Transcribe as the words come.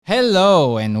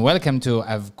Hello and welcome to,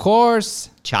 of course,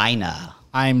 China.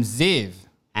 I'm Ziv.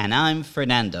 And I'm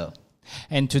Fernando.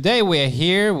 And today we are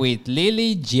here with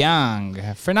Lily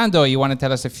Jiang. Fernando, you want to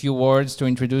tell us a few words to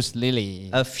introduce Lily?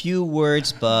 A few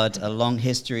words, but a long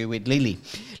history with Lily.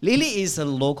 Lily is a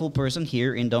local person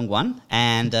here in Dongguan,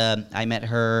 and I met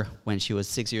her when she was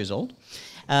 6 years old.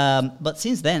 But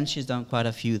since then, she's done quite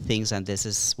a few things, and this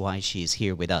is why she's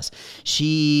here with us.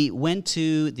 She went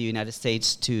to the United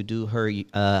States to do her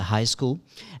high school,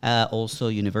 also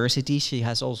university. She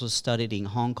has also studied in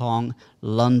Hong Kong,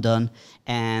 London,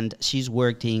 and she's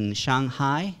worked in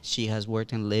Shanghai. She has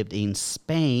worked and lived in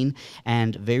Spain,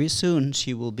 and very soon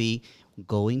she will be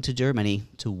going to Germany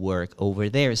to work over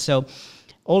there. So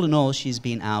all in all, she's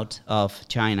been out of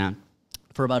China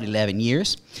for about 11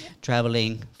 years,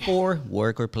 traveling for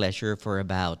work or pleasure for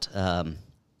about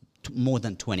more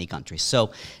than 20 countries.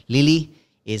 So Lily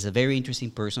is a very interesting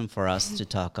person for us to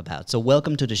talk about. So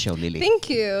welcome to the show, Lily. Thank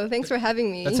you. Thanks for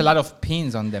having me. That's a lot of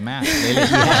pins on the map, Lily.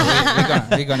 Yeah,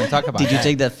 we're gonna talk about Did that. you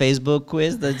take that Facebook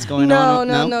quiz that's going on?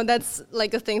 No. That's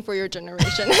like a thing for your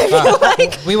generation.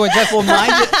 We were just... Well, mine,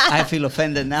 I feel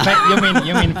offended now.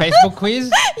 You mean Facebook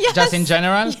quiz? Yes. Just in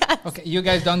general? Yes. Okay, you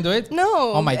guys don't do it?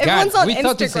 No. Oh my Everyone's God, on we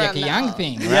thought it's like Instagram a young now.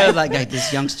 thing, Yeah, right? like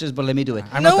these youngsters, but let me do it.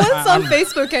 I'm No not- one's on I'm-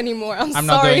 Facebook anymore. I'm I'm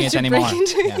not sorry doing it to anymore. break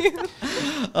into Yeah.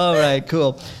 you. All right,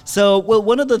 cool. So, well,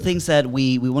 one of the things that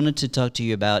we wanted to talk to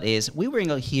you about is we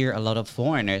bring out here a lot of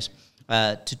foreigners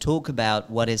to talk about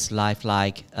what is life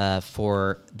like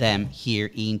for them here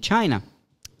in China.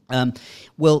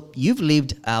 Well, you've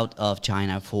lived out of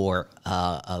China for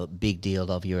a big deal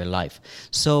of your life.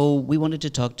 So we wanted to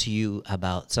talk to you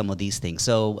about some of these things.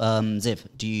 So, Ziv,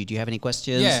 do you have any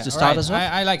questions to start right. us with?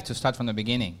 I like to start from the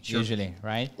beginning, usually,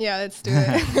 right? Yeah, let's do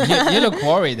it. You look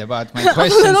worried about my I'm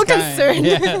questions. a little kinda. concerned.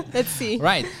 Yeah. Let's see.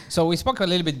 Right. So we spoke a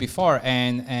little bit before,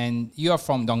 and you are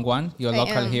from Dongguan. You're I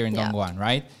local am, here in yeah. Dongguan,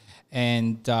 right?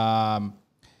 And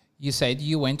you said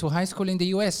you went to high school in the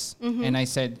U.S. Mm-hmm. And I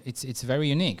said it's very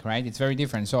unique, right? It's very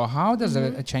different. So how does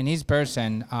a Chinese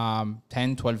person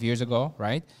 10, 12 years ago,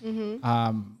 right,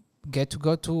 get to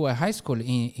go to a high school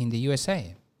in the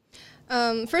USA?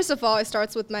 First of all, it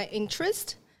starts with my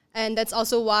interest. And that's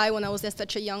also why when I was at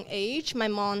such a young age, my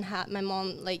mom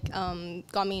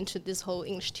got me into this whole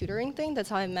English tutoring thing. That's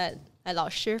how I met my 老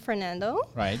师 Fernando,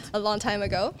 Right. a long time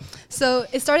ago. So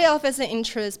it started off as an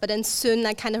interest, but then soon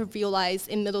I kind of realized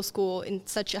in middle school, in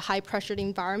such a high-pressured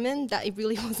environment, that it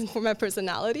really wasn't for my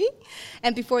personality.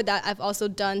 And before that, I've also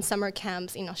done summer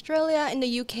camps in Australia, in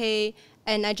the UK,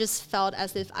 and I just felt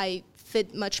as if I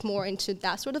fit much more into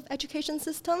that sort of education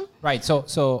system. Right. So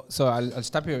I'll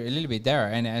stop you a little bit there,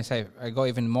 and as I go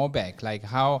even more back, like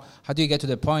how do you get to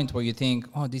the point where you think,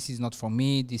 oh, this is not for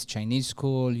me, this Chinese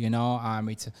school,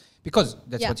 it's because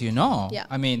that's Yeah. what you know. Yeah.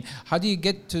 I mean, how do you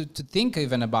get to think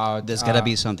even about? There's got to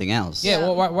be something else. Yeah. Yeah.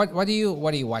 Well, what do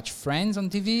you watch? Friends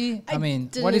on TV? I mean,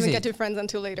 didn't what is even it? get to Friends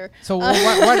until later. So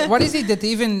what is it that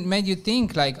even made you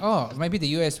think like, oh, maybe the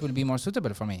US will be more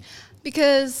suitable for me?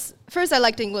 Because first I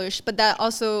liked English, but that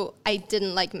also I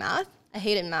didn't like math. I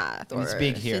hated math And or it's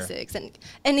big here. physics,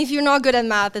 and if you're not good at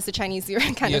math as a Chinese, you're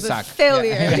kind You of suck. a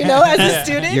failure, Yeah. as a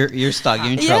student. You're stuck.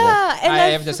 You're in trouble. Yeah, and I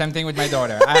have the same thing with my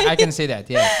daughter. I can see that.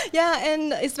 Yeah. yeah,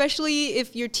 and especially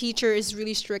if your teacher is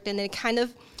really strict, and it kind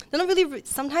of they don't really.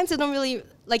 Sometimes they don't really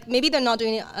like. Maybe they're not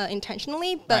doing it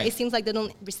intentionally, but Right. it seems like they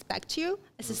don't respect you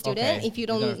as a student Okay. if you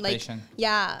They don't don't have like.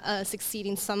 patience. Succeed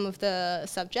in some of the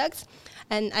subjects.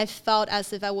 And I felt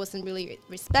as if I wasn't really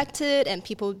respected, and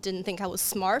people didn't think I was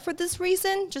smart for this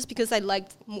reason, just because I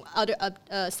liked other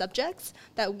subjects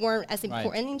that weren't as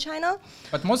important in China.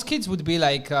 But most kids would be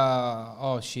like,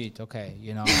 oh shit, okay,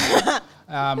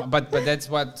 but that's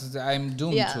what I'm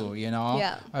doomed Yeah. to,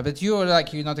 Yeah. But you're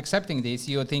not accepting this.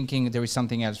 You're thinking there is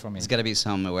something else for me. There's got to be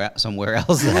somewhere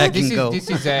else that I can go. This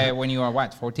is when you are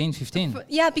what, 14, 15?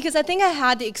 Yeah, because I think I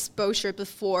had the exposure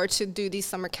before to do these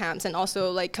summer camps and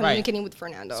also like communicating with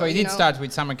Fernando. So it did start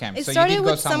with summer camp. It so started you did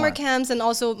go with summer somewhere. camps and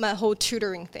also my whole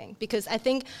tutoring thing, because I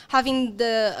think having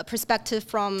the perspective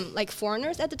from like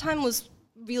foreigners at the time was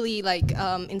really like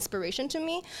inspiration to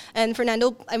me. And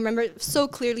Fernando, I remember so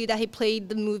clearly that he played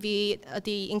the movie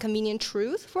The Inconvenient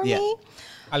Truth for Yeah. me.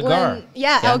 Al Gore.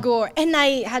 Yeah, Al Gore. And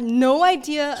I had no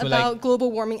idea So, about like-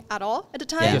 global warming at all at the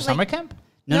time. Yeah. Your Like, summer camp?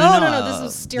 No. This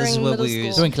was during what middle we school.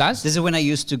 used- During class? This is when I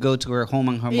used to go to her home,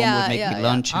 and her mom Yeah, would make yeah, me yeah.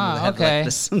 lunch, and we would have okay. like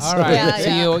lessons. All right. Yeah, so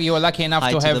yeah. you were lucky enough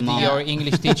Hi to to have the mom. your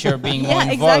English teacher being more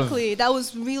Yeah, involved. exactly. That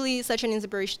was really such an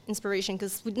inspiration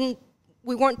because we didn't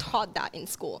we weren't taught that in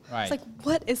school. Right. It's like,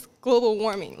 what is global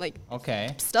warming? Like,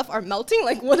 Okay. stuff are melting?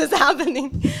 Like, what is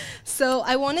happening? So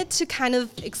I wanted to kind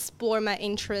of explore my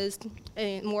interest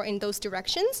more in those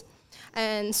directions.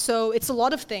 And so it's a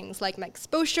lot of things, like my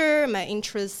exposure, my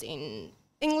interest in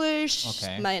English,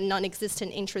 Okay. my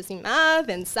non-existent interest in math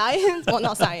and science. Well,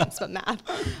 not science, but math.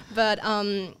 But,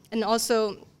 and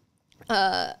also,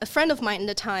 a friend of mine at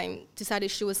the time decided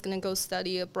she was going to go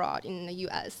study abroad in the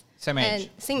U.S. Same age? And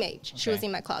same age. She was Okay.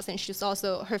 in my class, and she's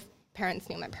also, her parents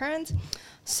knew my parents.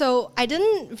 So I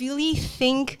didn't really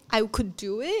think I could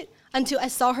do it until I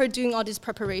saw her doing all this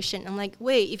preparation. I'm like,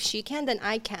 wait, if she can, then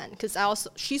I can. Because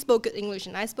she spoke good English,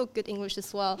 and I spoke good English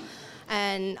as well.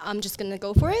 And I'm just going to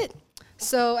go for it.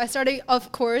 So I started,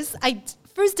 of course,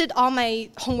 first did all my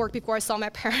homework before I saw my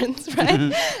parents,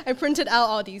 right? I printed out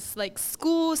all these like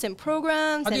schools and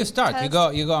programs. How do you and start? tests.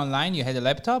 You go online. You had a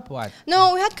laptop. What?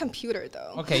 No, we had computer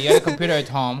though. Okay, you had a computer at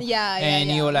home. Yeah, yeah, And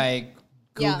yeah. you like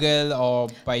Yeah. Google or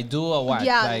Baidu or what?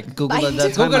 Yeah. Like Google at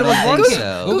that time, Google I was don't think working.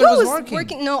 so. Google was was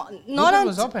working. No, Google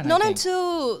was open, I not think.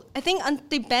 until I think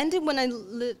they banned it when I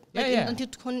until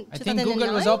I think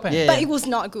Google was 2009. open. Yeah. But it was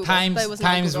not Google. Times but it was not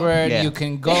times Google. where Yeah. you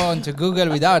can go onto Google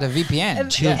without a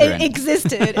VPN. Children. It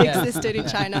existed in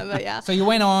China, but yeah. So you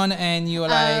went on and you were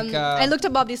like. I looked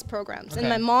up all these programs, and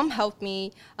okay. my mom helped me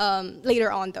later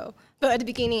on, though. But at the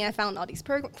beginning, I found all these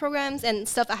programs and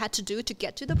stuff I had to do to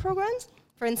get to the programs.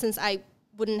 For instance, I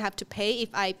wouldn't have to pay if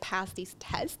I pass these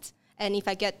tests and if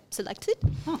I get selected.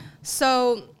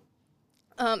 So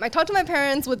I talked to my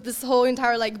parents with this whole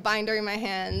entire like binder in my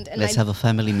hand, and Let's have a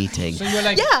family meeting. So you're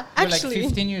like, Yeah, you're like actually.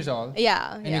 15 years old.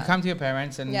 yeah, And you come to your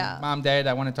parents and Yeah. Mom, Dad,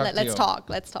 I want to talk to let's you. talk.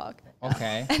 Let's talk.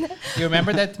 Okay. You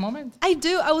remember that moment? I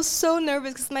do. I was so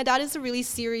nervous because my dad is a really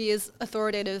serious,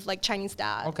 authoritative, like Chinese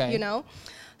dad. Okay. You know,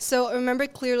 so I remember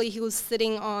clearly he was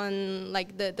sitting on like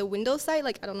the window side,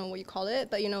 like I don't know what you call it,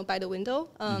 but you know, by the window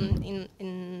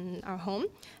in our home.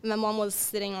 And my mom was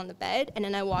sitting on the bed, and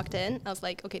then I walked in. I was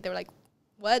like, okay. They were like,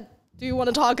 what do you want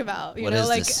to talk about? You What know, is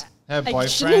like. this? Her Like,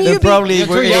 boyfriend. shouldn't They're you be- probably You're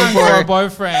too waiting young for a for.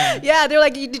 boyfriend. Yeah, they're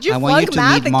like, did you I want you flunk to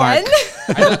math meet Mark.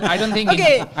 again? I don't think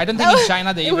Okay, I don't that think in was-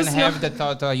 China they it even was have not- the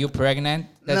thought, are you pregnant?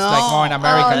 That's No. like more in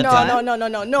America. Oh,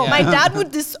 that's no. Yeah. My dad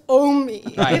would disown me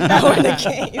Right. if that were the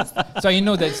case. So you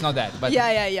know that it's not that. But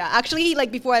Yeah. Actually,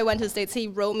 like before I went to the States, he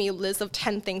wrote me a list of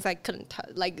 10 things I couldn't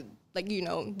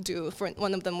do. For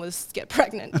one of them was get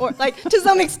pregnant, or like to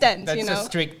some extent, that's you know. a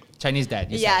strict Chinese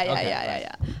dad. You Yeah, said. Okay, yeah.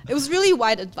 right. It was really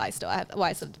wise advice, though. I have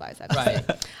wise advice. I have to Right.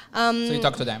 say. So you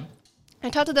talk to them. I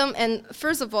talked to them, and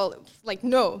first of all, like,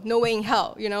 no way in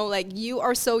hell, you know, like, you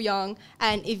are so young,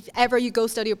 and if ever you go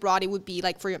study abroad, it would be,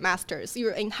 like, for your master's.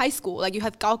 You're in high school, like, you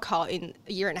have Gaokao in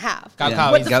a year and a half.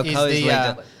 Gaokao What is, the Gaokao is is the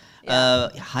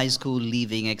like the high school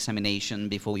leaving examination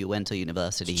before you went to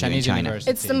university here in Chinese China.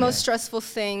 university. It's the most stressful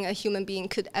thing a human being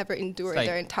could ever endure like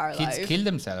their entire kids life. kill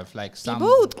themselves. Like some.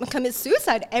 People commit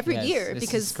suicide every Yes, year this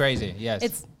because is crazy. Yes.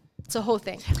 it's a whole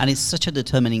thing. And it's such a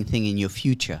determining thing in your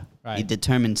future. Right. It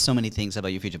determines so many things about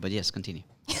your future. But yes, continue.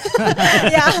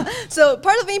 Yeah. So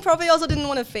part of me probably also didn't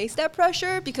want to face that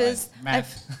pressure because Right.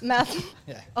 math.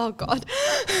 Yeah. Oh God.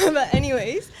 But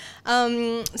anyways,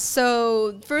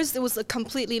 so first it was a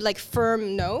completely like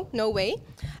firm no way,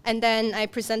 and then I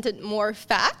presented more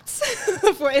facts.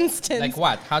 For instance. Like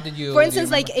what? How did you? For do you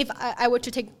instance, like remember? if I were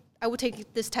to take, I would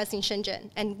take this test in Shenzhen,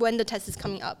 and when the test is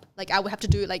coming up, like I would have to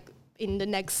do it like in the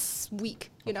next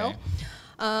week, you know,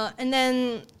 Okay. and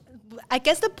then I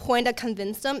guess the point that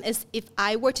convinced them is if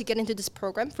I were to get into this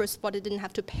program, first of all, I didn't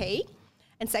have to pay,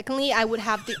 and secondly, I would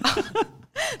have the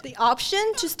the option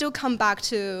to still come back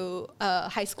to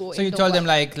high school. So in you told them Dongguan.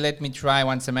 like, let me try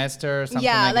one semester, or something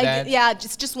yeah, like that. yeah,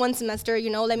 just one semester, you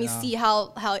know, let me see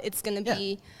how it's gonna Yeah.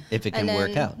 be. If it And can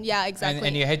work then- out. Yeah, exactly.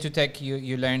 And you had to take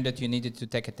you learned that you needed to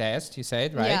take a test. You said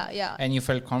right. Yeah. And you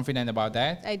felt confident about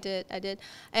that. I did.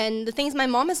 And the thing is, my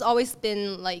mom has always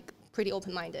been like pretty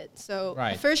open-minded. So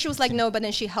Right. at first she was like, no, but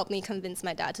then she helped me convince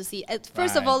my dad to see.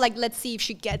 First of Right. all, like, let's see if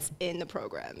she gets in the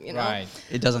program, you know? Right.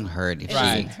 It doesn't hurt. If It Right.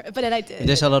 doesn't hurt, but then I did. If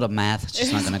there's a lot of math, it's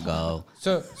just not going to go.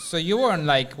 So you were in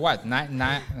like what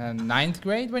ninth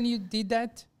grade when you did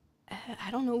that?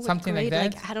 I don't know what Something grade,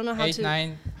 like that. I don't know how 8, to.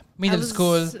 9, I middle was-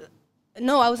 school.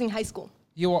 No, I was in high school.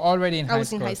 You were already in high was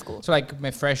school. in high school. So like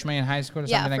my freshman in high school or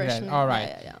Yeah, something like that. freshman. All right.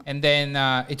 Yeah. And then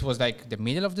it was like the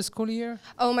middle of the school year.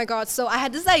 Oh my God. So I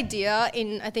had this idea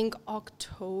in, I think,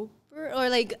 October or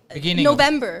like Beginning of-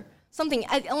 November. Something.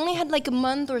 I only had like a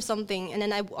month or something, and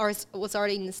then I was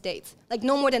already in the States. Like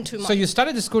no more than 2 months. So you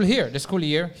started the school here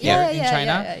here Yeah, in yeah,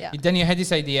 China. yeah. Then you had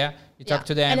this idea. You talked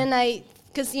to them. And then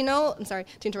because you know, I'm sorry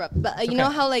to interrupt, but you know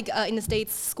okay. how like in the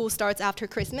States school starts after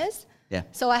Christmas. Yeah.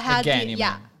 So I had Again, you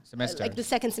yeah. mean. semester. like the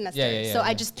second semester. Yeah, so I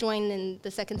yeah. just joined in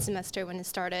the second semester when it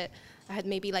started. I had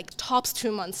maybe like tops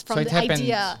 2 months from So it the happened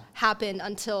idea happened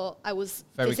until I was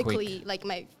very physically quick. like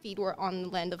my feet were on the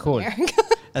land of Cool. America.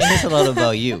 That says a lot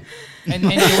about you. And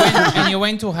you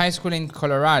went to high school in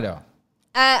Colorado.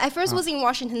 I first was in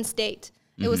Washington State.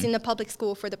 It was in a public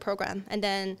school for the program, and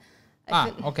then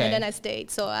Okay. and then I stayed.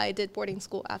 So I did boarding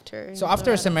school after. So in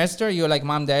after a Colorado. semester, you're like,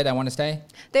 Mom, Dad, I want to stay?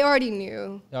 They already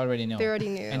knew. They already know. They already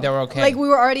knew. And they were okay. Like we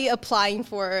were already applying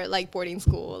for like boarding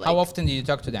school. Like, How often did you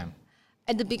talk to them?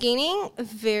 at the beginning,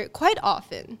 quite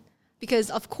often, because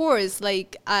of course, like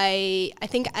I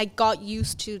think I got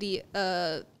used to the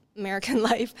American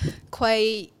life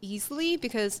quite easily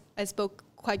because I spoke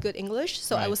quite good English,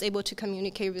 so I Right. was able to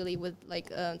communicate really with like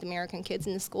the American kids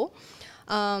in the school.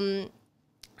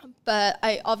 But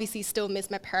I obviously still miss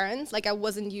my parents. Like I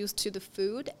wasn't used to the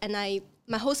food, and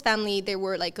my host family, they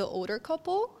were like an older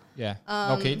couple. Yeah.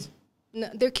 No kids? No,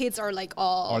 their kids are like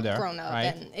all Older, grown up, right.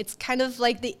 and it's kind of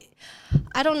like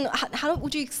I don't know how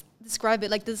would you describe it?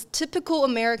 Like this typical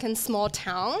American small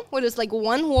town where there's like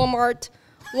one Walmart,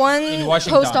 one In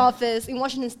Washington. post office in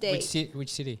Washington State.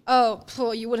 Which city? Oh,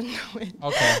 you wouldn't know it.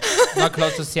 Okay. Not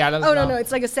close to Seattle? Oh no,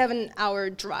 it's like a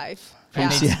 7-hour drive.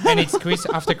 And Yeah. it's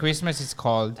after Christmas, it's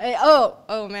cold.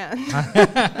 Oh man.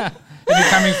 And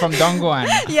you're coming from Dongguan.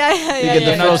 yeah. You get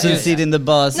the yeah. frozen Yeah. seat in the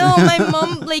bus. No, my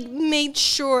mom like made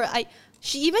sure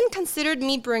she even considered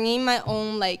me bringing my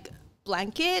own like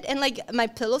blanket and like my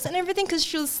pillows and everything because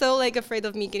she was so like afraid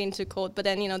of me getting too cold. But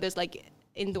then there's like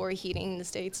indoor heating in the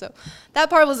States, so that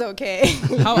part was okay.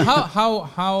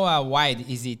 How wide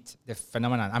is it, the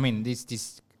phenomenon? I mean,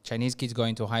 these Chinese kids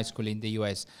going to high school in the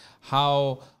US,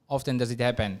 how often does it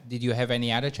happen? Did you have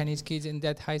any other Chinese kids in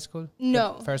that high school?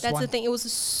 No, The first that's one? the thing. It was a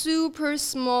super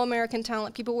small American town.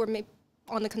 Like people were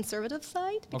on the conservative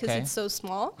side because Okay. it's so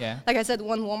small. Yeah. Like I said,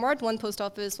 one Walmart, one post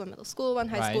office, one middle school, one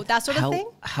high Right. school, that sort of thing.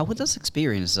 How was this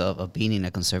experience of being in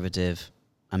a conservative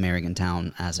American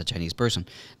town as a Chinese person?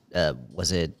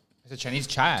 Was it As a Chinese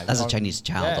child. as a or- Chinese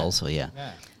child Yeah. also? Yeah.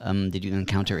 Yeah. Did you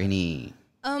encounter any?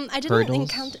 I didn't Hurdles?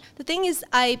 encounter. The thing is,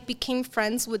 I became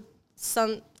friends with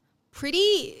some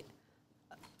pretty.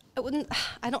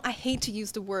 I hate to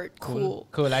use the word cool.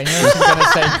 Cool. I knew you were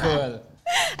gonna say cool.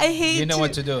 I hate. You know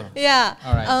what to do. Yeah.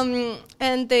 All right.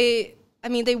 And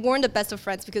they weren't the best of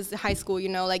friends because in high school,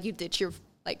 like you ditch your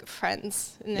like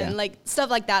friends and then Yeah. like stuff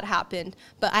like that happened.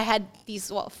 But I had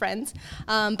these friends.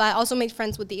 But I also made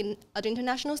friends with the other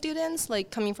international students,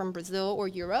 like coming from Brazil or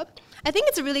Europe. I think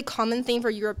it's a really common thing for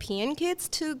European kids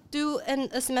to do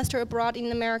a semester abroad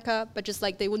in America, but just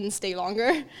like they wouldn't stay longer,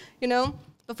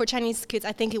 But for Chinese kids,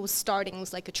 I think it was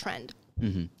like a trend.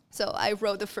 So I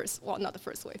rode not the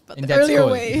first wave, but In the that earlier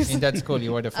school. waves. In that school,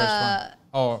 you were the first one.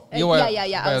 Or you were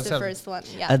yeah. by I was the yourself. first one.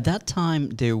 Yeah. At that time,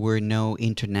 there were no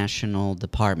international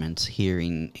departments here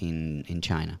in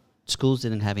China. Schools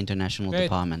didn't have international Right,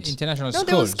 departments. International No, schools.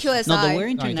 there was QSI. No, there were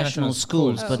international international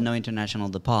schools, schools. but no international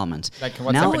departments. Like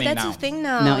what's now, happening that's now. the thing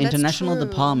now. Now, That's international true.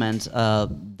 departments,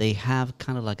 they have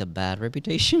kind of like a bad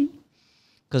reputation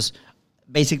because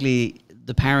basically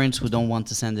the parents who don't want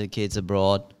to send their kids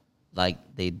abroad, like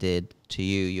they did to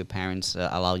you, your parents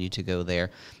allow you to go there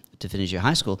to finish your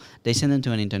high school, they send them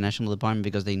to an international department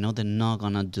because they know they're not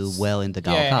going to do well in the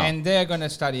Gaokao. Yeah, and they're going to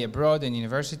study abroad in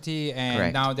university, and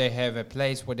Correct. now they have a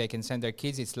place where they can send their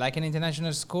kids. It's like an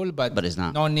international school, but But it's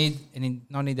not. No need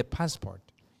a passport.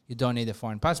 You don't need a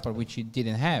foreign passport, which you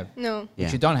didn't have. No. Yeah.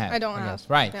 Which you don't have. I don't have. guess.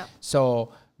 Right. Yeah.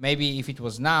 So maybe if it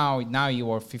was now you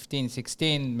were 15,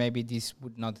 16, maybe this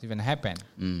would not even happen.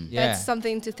 Yeah. That's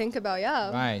something to think about,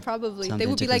 yeah. Right. Probably. Something They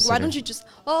would to be like, why consider. don't you just,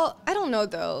 well, I don't know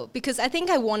though, because I think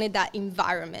I wanted that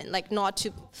environment, like not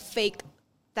to fake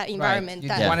that environment, You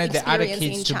that wanted the other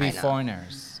experience kids in to be China.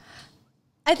 foreigners.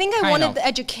 I think I Kind wanted of. the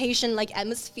education, like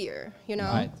atmosphere,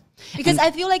 Right. Because I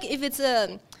feel like if it's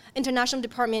a international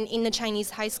department in the Chinese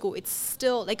high school, it's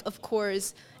still like, of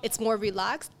course, it's more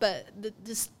relaxed, but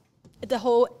the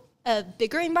whole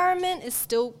bigger environment is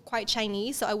still quite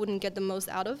Chinese, so I wouldn't get the most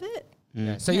out of it.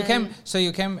 Yeah. So you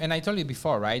came, and I told you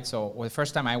before, right? So the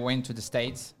first time I went to the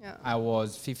States, Yeah. I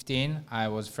was 15. I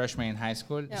was freshman in high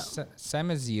school, Yeah.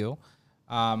 same as you,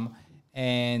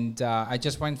 and I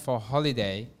just went for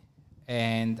holiday,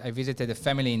 and I visited a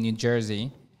family in New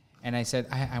Jersey, and I said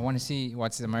I want to see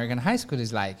what the American high school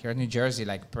is like. You're in New Jersey,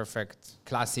 like perfect,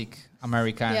 classic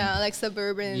American. Yeah, like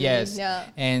suburban. Yes. Yeah.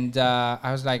 And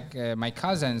I was like, my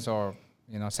cousins or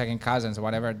second cousins or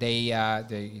whatever, they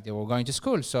were going to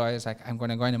school. So I was like, I'm going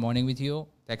to go in the morning with you,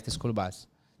 take the school bus.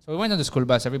 So we went on the school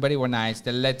bus. Everybody were nice.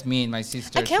 They let me and my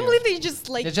sister. I can't believe that you just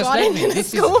like They just got let me. into the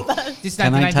school bus. This is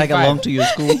Can I tag 1995. along to your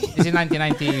school? This is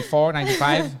 1994,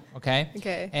 95. Okay.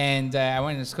 Okay. And I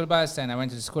went to the school bus and I went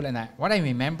to the school. And what I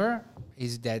remember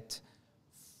is that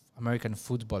American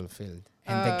football field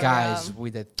and the guys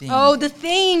with the thing. Oh, the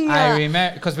thing. I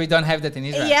remember because we don't have that in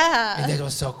Israel. Yeah. And that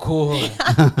was so cool.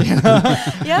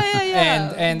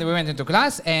 Yeah. And we went into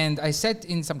class and I sat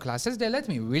in some classes. They let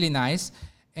me really nice.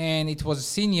 And it was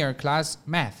senior class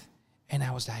math. And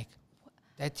I was like,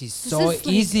 that is so This is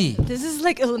like- easy. This is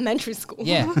like elementary school.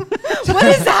 Yeah. What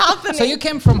is happening? So you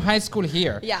came from high school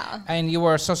here. Yeah. And you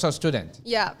were a social student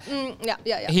Yeah.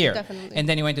 Yeah. here. Definitely. And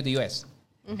then you went to the US.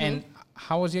 And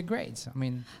how was your grades? I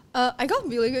mean, I got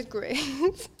really good grades.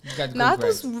 you got good Math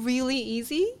grades. was really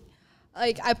easy.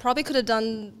 Like I probably could have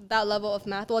done that level of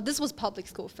math. Well, this was public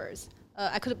school first.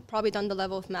 I could have probably done the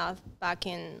level of math back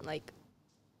in like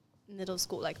middle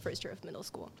school, like first year of middle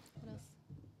school. What else?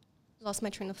 Lost my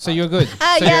train of thought. So you're good.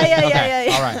 Ah, So yeah, you're- yeah, okay. yeah,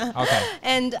 yeah. All right. Okay.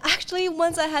 And actually,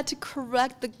 once I had to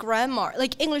correct the grammar,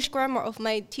 like English grammar of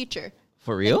my teacher.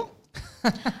 For real?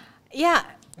 Yeah.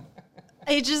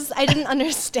 I didn't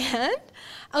understand.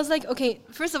 I was like, okay,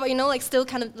 first of all, like still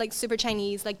kind of like super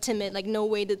Chinese, like timid, like no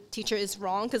way the teacher is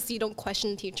wrong because you don't question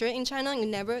the teacher in China. You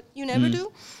never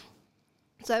do.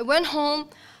 So I went home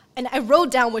and I wrote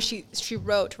down what she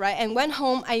wrote, right? And went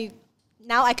home,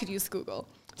 now I could use Google.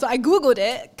 So I Googled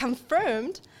it,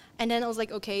 confirmed, and then I was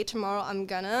like, okay, tomorrow I'm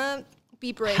gonna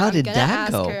be brave. How I'm did gonna that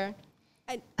ask go? her.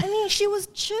 I mean, she was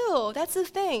chill. That's the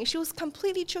thing. She was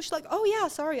completely chill. She's like, oh yeah,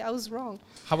 sorry, I was wrong.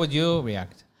 How would you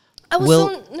react? I was Well,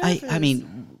 so nervous. I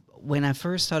mean, when I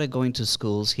first started going to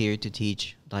schools here to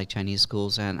teach, like Chinese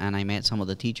schools, and I met some of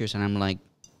the teachers, and I'm like,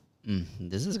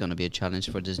 this is going to be a challenge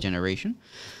for this generation.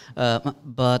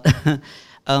 But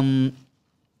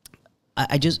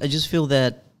I just feel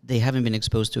that they haven't been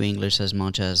exposed to English as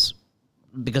much as,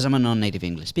 because I'm a non-native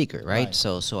English speaker, right? Right.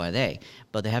 So are they,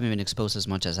 but they haven't been exposed as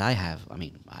much as I have. I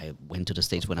mean, I went to the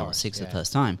States when I was course, 6 the yeah.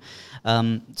 first time,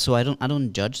 so I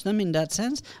don't judge them in that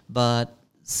sense. But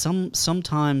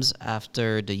sometimes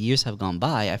after the years have gone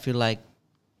by, I feel like,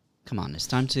 come on, it's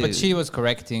time to. But she was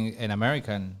correcting an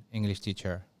American English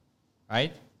teacher,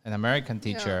 right? An American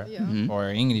teacher yeah. for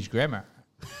English grammar.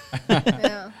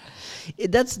 Yeah.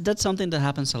 That's something that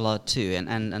happens a lot too,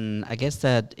 and I guess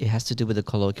that it has to do with the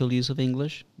colloquial use of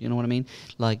English. You know what I mean?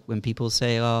 Like when people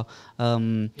say, "Oh,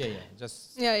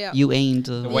 Just Yeah. you ain't,"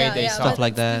 The way they stuff but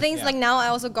like that. The things Yeah. like now I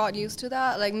also got used to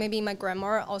that. Like maybe my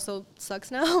grammar also sucks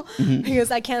now Mm-hmm.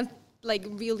 because I can't like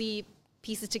really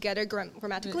piece it together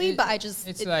grammatically. But I just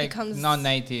it's it like becomes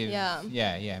non-native. Yeah.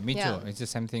 Yeah. Me Yeah. too. It's the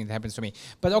same thing that happens to me.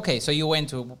 But okay, so you went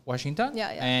to Washington Yeah.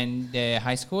 and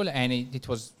high school, and it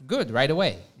was good right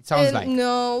away. It sounds like.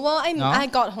 No, well, No? I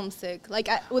got homesick, like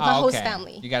with my host okay.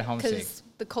 family. You got homesick. because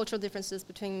the cultural differences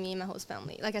between me and my host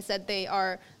family. Like I said, they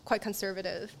are quite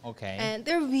conservative. Okay. And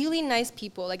they're really nice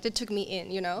people. Like they took me in,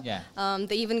 you know. Yeah.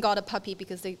 They even got a puppy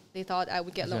because they thought I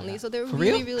would get lonely. So they're For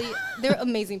really, real? really, they're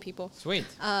amazing people. Sweet.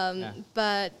 Yeah.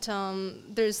 But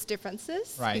there's differences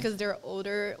Right. because they're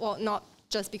older. Well, not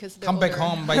just because they're Come older. back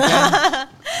home by then.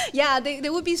 Yeah, they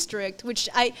would be strict, which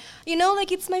like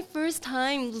it's my first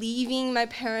time leaving my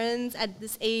parents at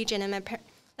this age, and then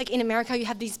like in America, you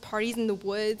have these parties in the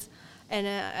woods,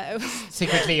 and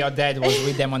Secretly, your dad was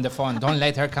with them on the phone. Don't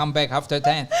let her come back after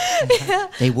 10.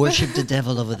 They worship the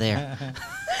devil over there.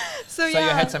 so So yeah, you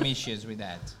had some issues with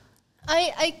that.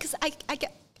 I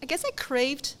guess I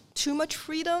craved too much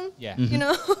freedom. Yeah. You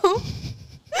know.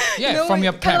 Yeah, You know, from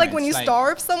your kind parents. of like when you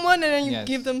starve someone and then you Yes.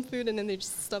 give them food and then they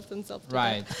just stuff themselves. to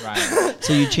Right, death. right.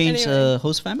 So you changed Anyway.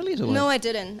 host families, or No, what? I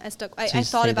didn't. I stuck. So I you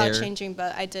thought stay about there? changing,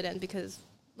 but I didn't because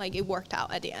like it worked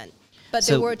out at the end. But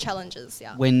So there were challenges.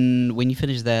 Yeah. When you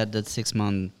finished that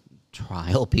 6-month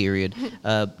trial period,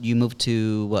 you moved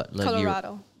to what? Like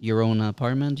Colorado. Your own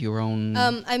apartment, your own.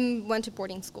 I went to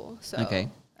boarding school, so Okay.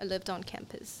 I lived on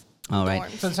campus. All right.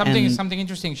 dorms. So And- something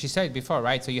interesting she said before,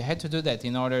 right? So you had to do that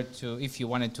in order to, if you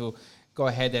wanted to go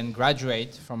ahead and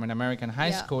graduate from an American high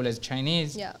Yeah. school as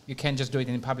Chinese, Yeah. you can't just do it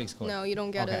in public school. No, you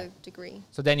don't get Okay. a degree.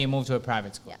 So then you move to a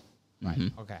private school. Yeah. Right.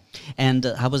 Mhm. Okay. And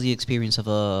how was the experience of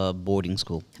a boarding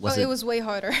school? It was way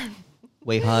harder.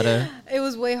 way harder? It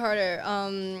was way harder.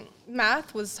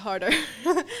 Math was harder.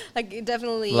 Like it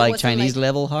definitely Like wasn't Chinese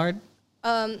level hard?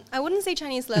 I wouldn't say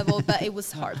Chinese level, but it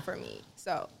was hard for me.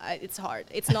 So it's hard.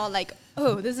 It's not like,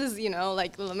 oh, this is,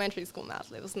 like elementary school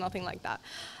math. It was nothing like that.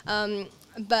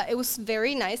 But it was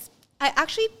very nice. I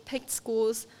actually picked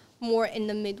schools more in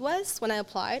the Midwest when I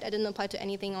applied. I didn't apply to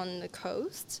anything on the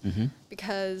coast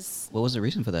because What was the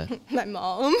reason for that? my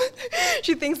mom,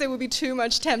 she thinks there would be too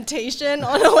much temptation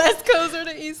on the West Coast or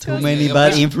the East Too Coast. many Your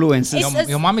bad pa- influences.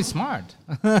 Your mom is smart.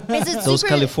 It's a Those super-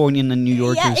 Californian and New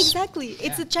Yorkers. Yeah, exactly.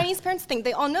 It's a Chinese parents thing.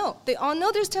 They all know. They all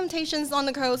know there's temptations on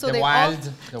the coast, so The they wild-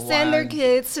 all the send their wild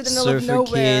kids to the middle of surfer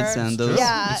nowhere. kids and those-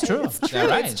 Yeah, It's true. It's true. They're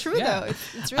right. It's true Yeah. though.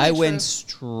 It's really I true. went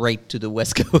straight to the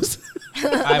West Coast.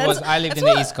 I lived in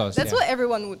the East Coast. That's yeah. what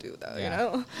everyone would do, though. Yeah. You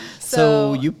know.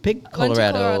 So you picked I went to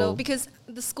Colorado. because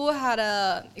the school had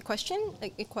a equestrian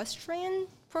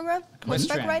program, horseback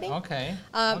Equestrian. riding. Okay.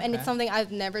 And it's Okay. something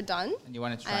I've never done. And you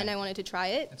want to try And it. I wanted to try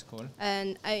it. That's cool.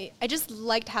 And I just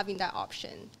liked having that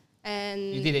option.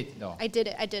 And You did it, though. I did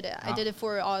it. I did Ah. it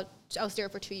for all. I was there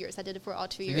for 2 years. I did it for all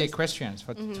 2 You years. did equestrians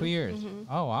for 2 years.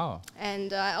 Oh, wow.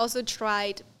 And I also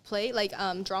tried play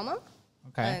drama.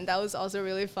 Okay. And that was also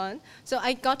really fun. So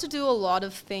I got to do a lot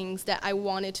of things that I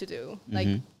wanted to do. Like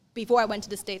before I went to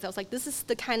the States, I was like, this is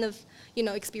the kind of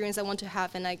experience I want to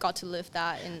have, and I got to live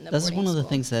that in the That's boarding one of the school.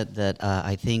 things that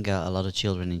I think a lot of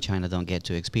children in China don't get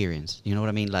to experience. You know what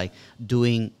I mean? Like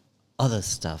doing other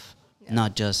stuff, Yeah.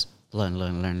 not just learn.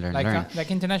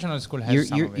 Like international school has You're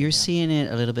some you're, of it, you're yeah. seeing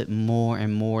it a little bit more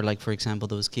and more. Like for example,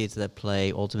 those kids that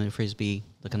play ultimate frisbee,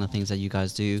 the kind of things that you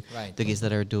guys do. Right. The kids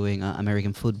that are doing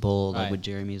American football, like Right. what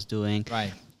Jeremy is doing.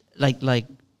 Right. Like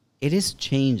it is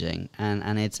changing,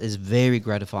 and it's very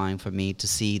gratifying for me to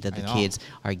see that I the know. kids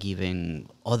are given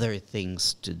other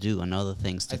things to do and other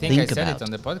things to I think I think said about. it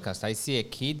on the podcast. I see a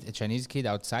Chinese kid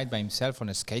outside by himself on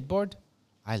a skateboard.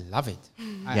 I love it.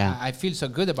 Yeah. I feel so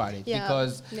good about it Yeah.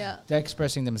 because Yeah. they're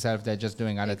expressing themselves. They're just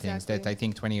doing other things that Exactly. I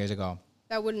think 20 years ago.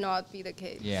 That would not be the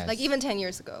case. Yes. Like even 10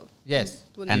 years ago. Yes.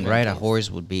 wouldn't And be the ride a case. horse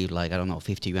would be like, I don't know,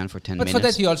 50 yuan for 10 But minutes. for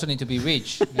that, you also need to be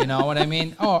rich. You know what I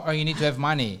mean? Or you need to have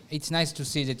money. It's nice to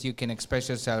see that you can express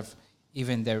yourself,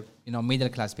 even the middle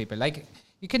class people. Like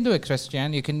you can do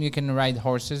equestrian. You can ride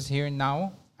horses here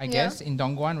now. I Yeah. guess in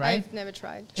Dongguan, right? I've never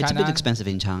tried. It's a bit China- expensive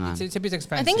in Chang'an. It's a bit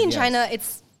expensive. I think in yes. China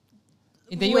it's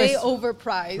in the way US,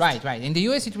 overpriced. right. In the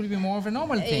US, it will be more of a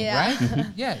normal thing, Yeah. right?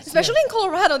 Yes. Especially in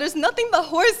Colorado, there's nothing but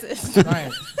horses.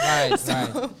 Right.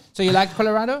 So you liked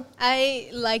Colorado? I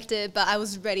liked it, but I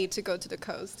was ready to go to the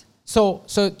coast. So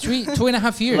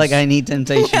 2.5 years. Like I need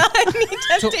temptation. I need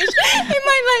temptation in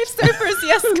my life. Surfers,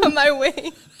 yes, come my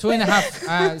way.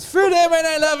 2.5. It's freedom and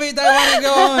I love it. I want to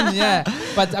go on. Yeah.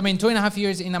 But I mean, 2.5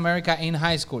 years in America in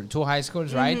high school, 2 high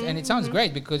schools, right? And it sounds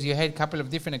great because you had a couple of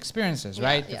different experiences, Yeah,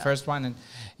 right? The yeah. first one, and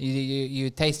you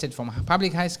tasted from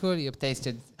public high school, you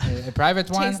tasted a private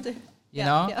one, Tasted. you Yeah,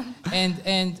 know? yeah.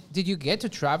 And did you get to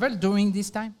travel during this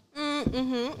time?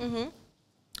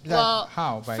 Like, Well,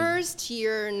 how? By first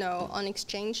year, no. On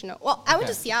exchange, no. Well, I went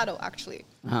to Okay. Seattle, actually,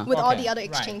 Uh-huh. with all Okay, the other right.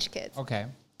 exchange kids. Okay.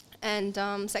 And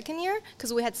second year,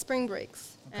 because we had spring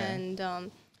breaks. Okay. And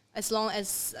as long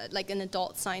as like an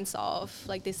adult signs off,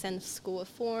 like they send school a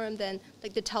form, then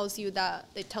like it tells you that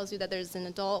there's an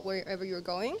adult wherever you're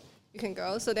going, you can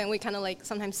go. So then we kind of like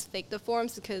sometimes fake the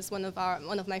forms because one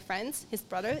of my friends, his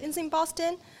brother is in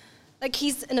Boston, like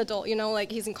he's an adult,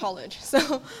 like he's in college.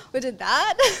 So we did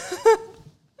that.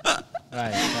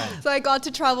 Right. So I got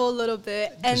to travel a little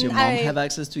bit, and Does your mom have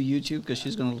access to YouTube? Because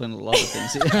she's going to learn a lot of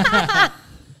things.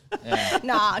 Yeah.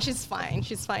 nah, she's fine.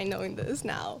 She's fine knowing this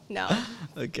now. No,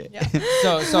 Okay. yeah.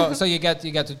 So you get to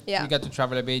Yeah. you get to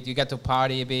travel a bit, you get to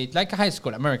party a bit, like high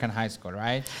school, American high school,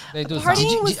 right? They do Partying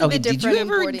something. was a bit did you different in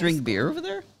ever boarding drink school. beer over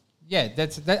there? Yeah,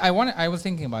 I was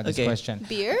thinking about this Okay. question.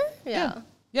 Beer? Yeah.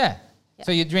 Yeah.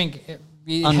 So you drink.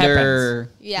 It Under-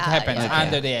 happens. Yeah, It happens yeah.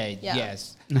 under the age. Yeah.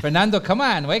 Yes. Fernando, come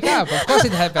on, wake up. Of course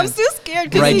it I'm happens. still scared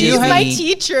because Right, he's you my have-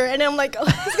 teacher, and I'm like, oh,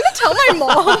 he's gonna tell my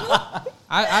mom.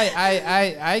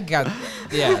 I got.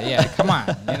 Yeah. Come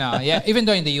on. Yeah. Even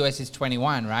though in the US it's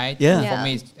 21, right? Yeah. Yeah. For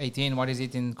me it's 18. What is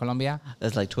it in Colombia?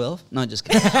 That's like 12? No, just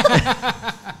kidding.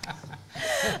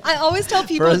 I always tell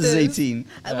people For us, it's this. 18.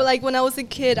 But like when I was a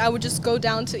kid, I would just go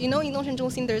down to in Dongchen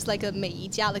Zhongxin, there's like a 每一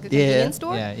家, like a convenience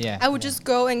store. Yeah. I would just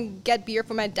go and get beer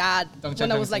for my dad Dongchen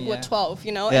when I was like Zhongxin, yeah. 12,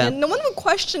 Yeah. and no one would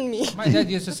question me. My dad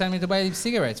used to send me to buy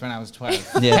cigarettes when I was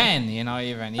 12. Yeah. 10,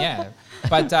 even, yeah.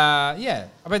 But,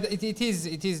 but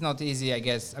it is not easy, I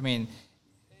guess. I mean,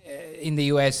 in the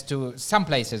US to some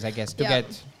places, I guess, to Yeah.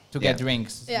 get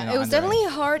drinks. Yeah, it was underage. definitely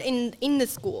hard in the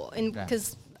school, Yeah.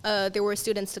 because there were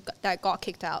students that got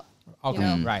kicked out.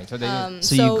 Okay, right. So they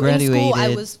So you in school, I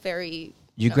graduated- was very.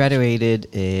 You graduated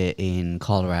in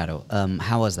Colorado.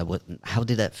 How was that? How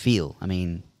did that feel? I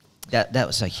mean, that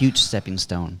was a huge stepping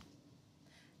stone.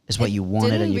 It's what you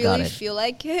wanted and you got Didn't it. really feel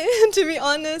like it, to be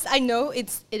honest. I know it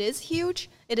is huge.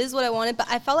 It is what I wanted, but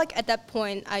I felt like at that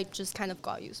point I just kind of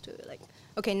got used to it. Like,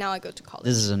 okay, now I go to college.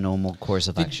 This is a normal course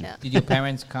of action. Yeah. Did your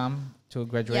parents come to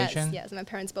graduation? Yes, my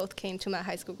parents both came to my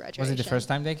high school graduation. Was it the first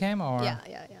time they came, or? Yeah.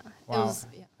 Wow. It was,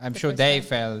 I'm the sure first they time.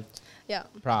 felt Yeah,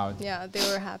 proud. yeah, they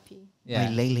were happy. Yeah. My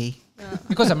Lily.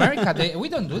 Because America, we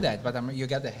don't do that, but you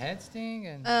got the heads thing,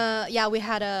 and Yeah, we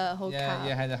had a whole yeah, cap.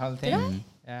 you had the whole thing.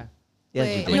 Yeah. Yes,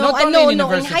 Wait, you I did. mean, no, not only in no,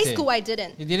 in high university. school I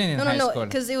didn't. You didn't in no, high no, school.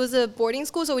 because it was a boarding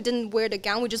school, so we didn't wear the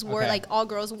gown. We just wore Okay. like all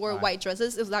girls wore Right. white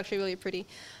dresses. It was actually really pretty.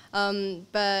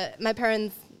 But my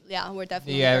parents, were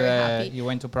definitely You, very happy. you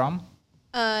went to prom,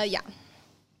 Yeah,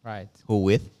 right? Who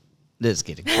with? Just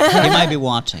kidding. He might be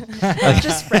watching.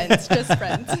 just friends, just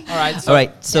friends. All right. So, All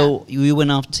right. So you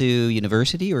went off to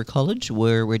university or college?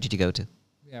 Where did you go to?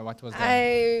 Yeah. What was that?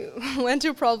 I went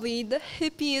to probably the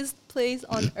hippiest place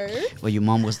on earth. What your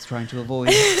mom was trying to avoid.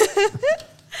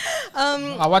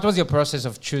 What was your process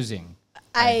of choosing?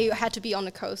 I had to be on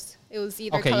the coast. It was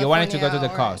either Okay, you wanted to go to the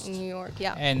California or coast. New York.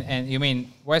 Yeah, And you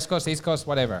mean West Coast, East Coast,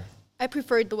 whatever? I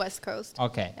preferred the West Coast.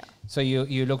 Okay. Yeah. So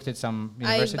you looked at some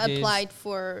I universities. applied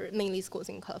for mainly schools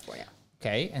in California.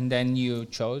 Okay, and then you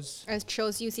chose I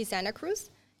chose UC Santa Cruz.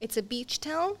 It's a beach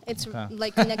town. It's Okay.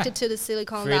 like connected to the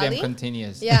Silicon Freedom Valley.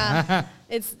 Continues. Yeah,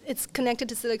 it's connected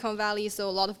to Silicon Valley, so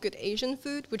a lot of good Asian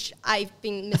food, which I've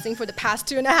been missing for the past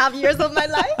 2.5 years of my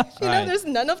life. You know, Right. there's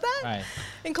none of that Right.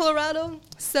 in Colorado.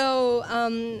 So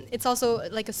it's also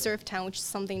like a surf town, which is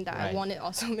something that Right. I wanted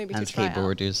also maybe And to try out.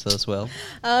 skateboarders as well.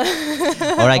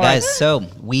 All right, guys. So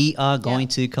we are going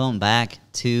to come back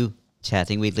to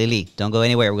chatting with Lily. Don't go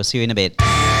anywhere. We'll see you in a bit.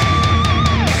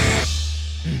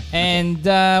 And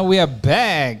we are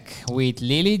back with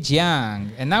Lily Jiang.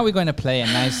 And now we're going to play a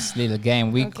nice little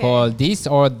game we Okay. call This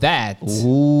or That.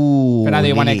 Ooh. Fernando,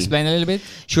 you want to Lily. explain a little bit?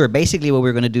 Sure. Basically, what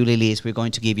we're going to do, Lily, is we're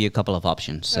going to give you a couple of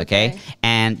options, okay? Okay.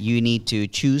 And you need to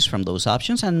choose from those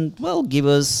options and, well, give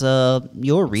us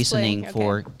your reasoning okay.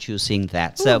 for choosing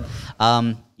that. So,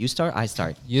 you start, I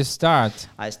start. You start.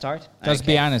 I start? Just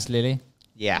be honest, Lily.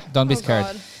 Yeah. Don't be Oh, scared.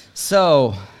 God.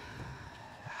 So,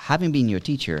 having been your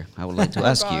teacher, I would like to Oh,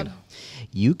 ask God.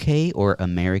 you, UK or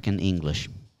American English?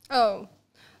 Oh,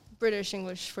 British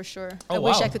English for sure. Oh, I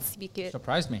wish wow. I could speak it.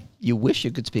 Surprised me. You wish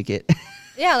you could speak it.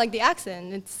 Yeah, like the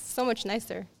accent. It's so much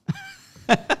nicer.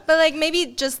 But like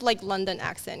maybe just like London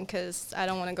accent, because I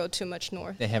don't want to go too much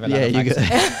north. They have a lot Yeah, of you go-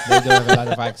 accents. They do have a lot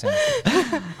of accents.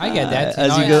 I get that.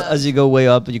 as you know, go, as you go way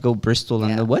up, you go Bristol and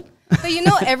Yeah. the what? But you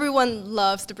know, everyone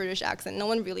loves the British accent. No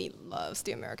one really loves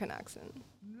the American accent.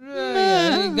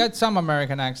 Yeah, you got some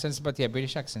American accents, but yeah,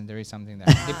 British accent, there is something there.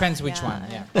 Depends which Yeah. one.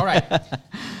 Yeah. All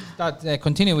right.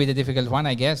 Continue with the difficult one,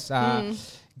 I guess.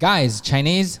 Guys,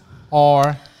 Chinese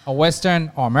or a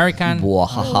Western or American?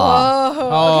 Wahaha.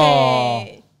 Oh,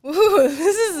 okay. Ooh,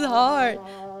 this is hard.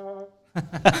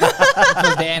 That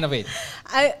was the end of it.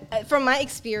 From my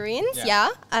experience, Yeah.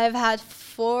 I've had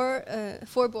four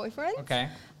boyfriends. Okay.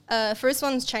 First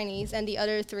one's Chinese, and the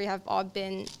other three have all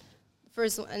been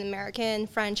first an American,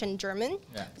 French, and German.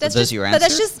 Yeah. That's So that's just, your but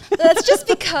that's answer? that's just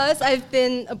because I've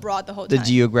been abroad the whole The time.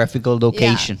 geographical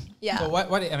location. Yeah. So what,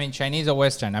 I mean, Chinese or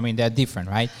Western? I mean, they're different,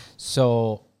 right?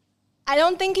 So I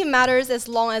don't think it matters as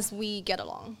long as we get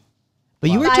along. But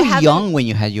you Wow. were I too haven't- young when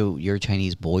you had your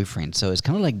Chinese boyfriend, so it's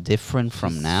kind of like different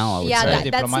from now, I would Yeah, say. Very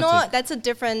that's diplomatic. not. That's a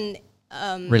different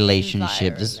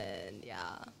Relationship. This- environment,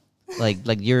 Yeah,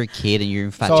 like you're a kid and you're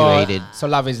infatuated. So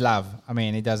love is love. I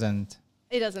mean, it doesn't.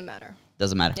 it doesn't matter.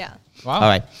 Doesn't matter. Yeah. Wow. All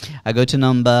right. I go to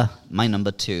my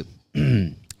number 2.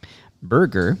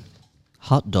 Burger,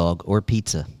 hot dog, or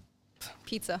pizza?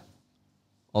 Pizza.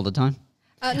 All the time?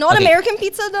 Not Okay. American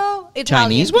pizza though. Italian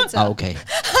Chinese one? pizza. Oh, okay.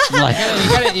 I'm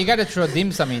like, You gotta throw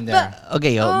dim sum in there.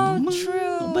 okay. Oh, mm,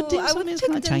 true. But dim I sum would is pick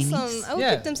not dim Chinese. sum. I would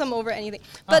Yeah. pick dim sum over anything.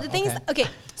 But the thing is, okay. okay.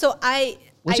 So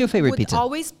What's I your favorite would pizza?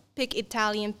 always pick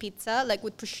Italian pizza, like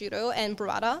with prosciutto and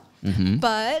burrata. Mm-hmm.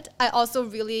 But I also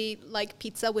really like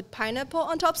pizza with pineapple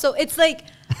on top. So it's like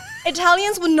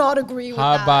Italians would not agree with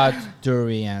How that. about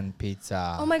durian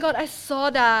pizza? Oh my god, I saw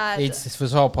that. It's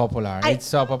so popular. It's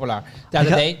so popular. The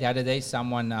other day,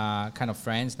 someone, kind of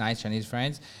friends, nice Chinese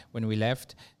friends, when we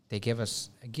left, they gave us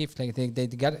a gift. Like they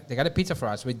got a pizza for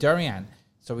us with durian.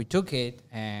 So we took it,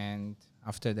 and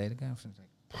after they got it, was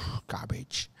like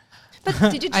garbage.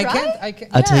 But did you try? I can't.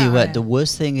 I'll tell you yeah, what, the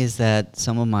worst thing is that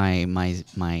some of my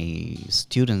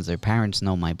students, their parents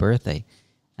know my birthday,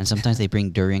 and sometimes they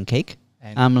bring durian cake.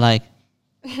 And- I'm like,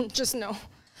 Just no.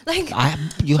 Like,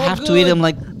 you So have to eat good. them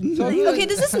like, okay,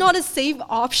 this is not a safe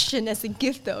option as a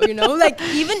gift, though. You know, like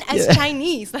even as Yeah.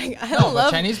 Chinese, like I No, don't but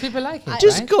love. Chinese people like it.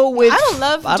 just right? go with, I don't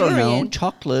love I don't know, durian.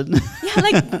 chocolate. Yeah,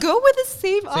 like go with a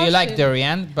safe option. So you like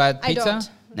durian, but I pizza? don't.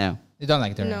 No. You don't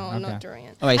like durian? No, okay. not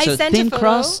durian. All right, I so sent a thin photo.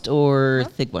 crust or Huh?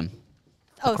 thick one?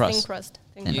 Oh, crust. thin crust.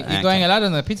 You're going a lot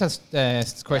on the pizza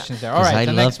questions there. All 'Cause right, I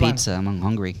the love next one. pizza. I'm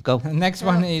hungry. Go. Next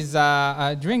one is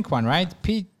a drink one, right?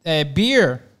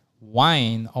 Beer,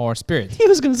 wine, or spirit. He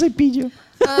was gonna say pijo.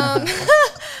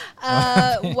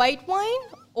 White wine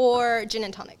or gin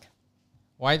and tonic.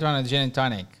 White one and gin and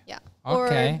tonic. Yeah.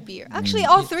 Okay. Or beer. Actually,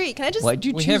 all three. Can I just? Why'd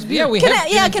you We choose have beer? we Can have I,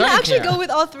 gin yeah, and can I tonic actually here. go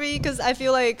with all three? Because I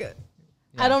feel like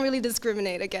Yeah. I don't really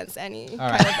discriminate against any All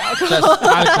kind right. of alcohol.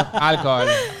 Just alcohol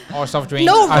or soft drink.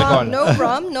 No alcohol. rum, no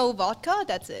rum, no vodka.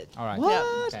 That's it. All right. What?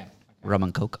 Okay. Rum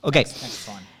and coke. Okay. Next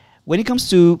one. When it comes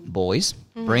to boys,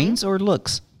 brains or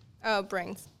looks?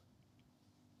 Brains.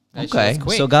 She Okay. was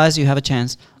quick. So guys, you have a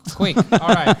chance. Quick.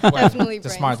 All right. Well, Definitely the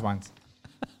brains. smart ones.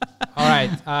 All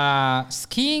right.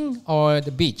 Skiing or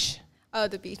the beach?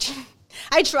 The beach.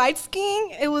 I tried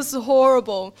skiing. It was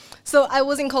horrible. So I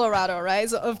was in Colorado, right?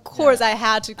 So of course I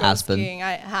had to go Aspen. skiing.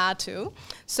 I had to.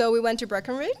 So we went to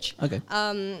Breckenridge. Okay.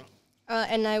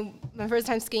 And my first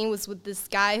time skiing was with this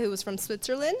guy who was from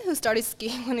Switzerland who started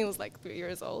skiing when he was like 3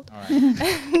 years old. All right.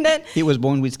 And then He was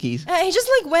born with skis. he just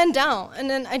like went down, and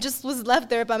then I just was left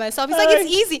there by myself. He's like,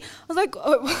 "It's easy." I was like,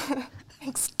 oh,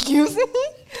 "Excuse me,"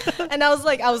 and I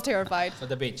was terrified. So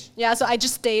the beach. Yeah, so I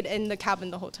just stayed in the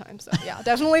cabin the whole time. So yeah,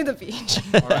 definitely the beach.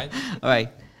 All right. All right.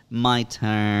 My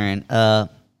turn.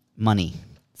 Money.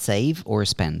 Save or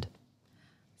spend?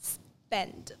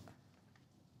 Spend.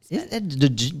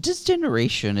 This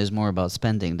generation is more about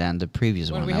spending than the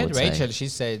previous When one, we I had would Rachel, say. she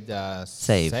said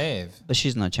Save. Save. But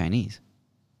she's not Chinese.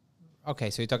 Okay,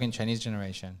 so you're talking Chinese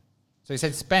generation. So you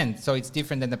said spend, so it's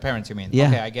different than the parents, you mean? Yeah.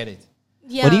 Okay, I get it.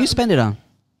 Yeah. What do you spend it on?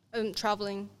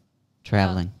 Traveling.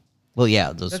 Traveling. Well,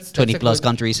 yeah, those That's 20 a plus good-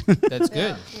 countries. That's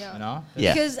good. yeah. You know?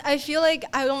 Yeah. Because I feel like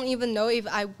I don't even know if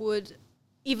I would,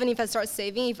 even if I start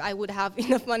saving, if I would have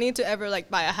enough money to ever like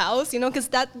buy a house, you know, because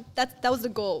that was the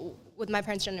goal with my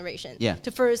parents' generation. Yeah.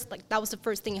 To first, like that was the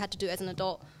first thing you had to do as an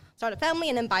adult, start a family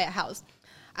and then buy a house.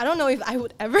 I don't know if I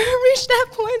would ever reach that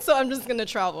point, so I'm just gonna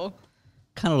travel.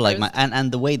 Kind of like First.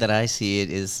 and the way that I see it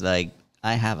is like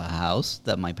I have a house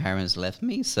that my parents left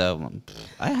me, so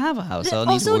I have a house. I don't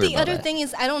need to Also, worry the about other that. thing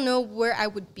is I don't know where I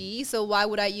would be, so why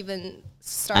would I even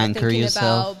start Anchor thinking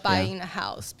yourself, about buying a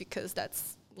house? Because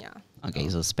that's Okay,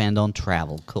 so spend on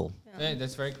travel. Cool. Yeah,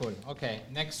 that's very cool. Okay,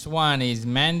 next one is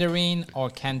Mandarin or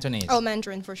Cantonese. Oh,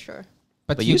 Mandarin for sure.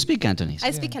 But you speak Cantonese.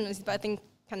 I speak Cantonese, but I think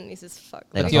Cantonese is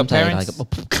fucked. Like, But your I'll tell you, parents,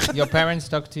 like, your parents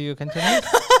talk to you Cantonese?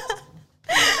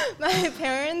 My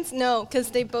parents, no,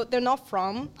 because they're not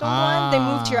from Dongguan. They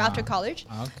moved here after college.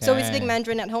 So we speak Okay.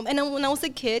 Mandarin at home. And then when I was a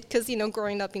kid, because, you know,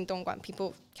 growing up in Dongguan,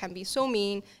 people can be so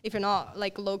mean if you're not,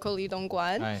 like, locally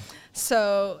Dongguan. Right.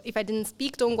 So if I didn't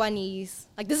speak Dongguanese,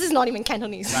 like, this is not even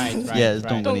Cantonese. Right, right. Yeah, it's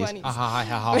right. Dongguanese.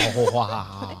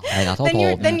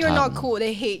 then you're not cool.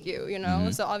 They hate you, you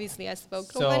know? So obviously I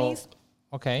spoke So, Dongguanese.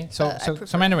 okay, I so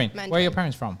prefer Mandarin. Where are Mandarin. your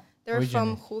parents from? They're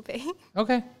originally? from Hubei.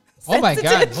 Okay. Oh my God,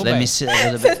 Sensitive. Hubei. Let me see a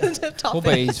little bit. Sensitive topic.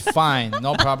 Hubei is fine.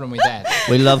 No problem with that.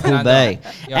 We love Fernando,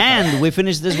 Hubei. your And we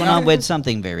finish this one up with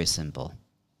something very simple.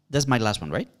 That's my last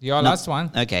one, right? Your No. last one.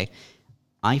 Okay.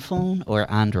 iPhone or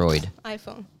Android?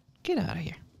 iPhone. Get out of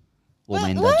here. What? 我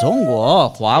们的中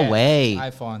国 Huawei.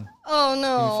 Yeah, iPhone. Oh,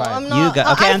 no. Give me 5. I'm You not. got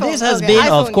okay, and iPhone, this has okay, been,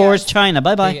 iPhone, of course, yes. China.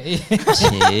 Bye bye.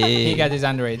 He got his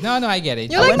Android. No, I get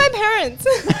it. You're like my parents.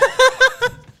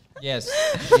 Yes.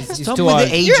 It's Stop too with old.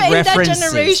 the age You're in that references.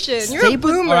 generation. You're Stay a with-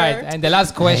 boomer. All right, and the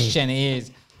last question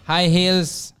is high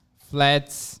heels,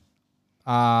 flats,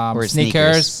 Or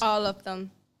sneakers. All of them.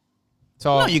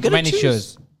 So No, you gotta many choose.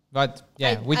 shoes. But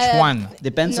yeah, which I- one?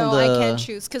 Depends no, on the. I can't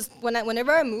choose because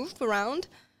whenever I move around,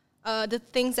 the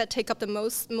things that take up the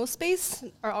most space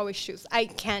are always shoes. I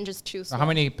can't just choose. So how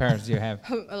many pairs do you have?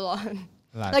 A lot.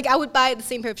 Lot. Like I would buy the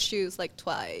same pair of shoes like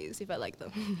twice if I like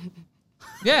them.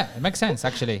 Yeah, it makes sense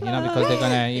actually. You know, because you're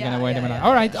Yeah, gonna wear them. yeah, around. yeah.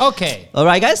 All right, okay. All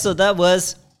right, guys. So that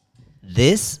was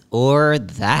this or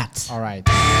that. All right.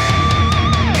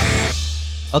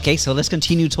 Okay, so let's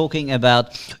continue talking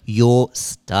about your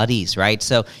studies, right?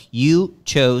 So you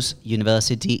chose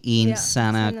university in Yeah,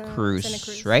 Santa Cruz, Santa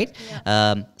Cruz, right?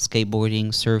 yeah. Skateboarding,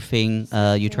 surfing.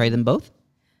 You tried them both?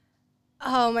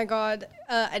 Oh my god,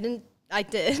 I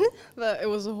did, but it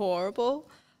was horrible.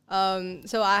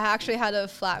 So I actually had a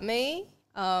flatmate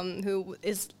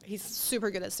he's super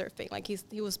good at surfing. Like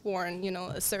he was born, you know,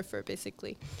 a surfer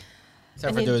basically.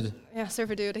 Surfer And dude. Yeah,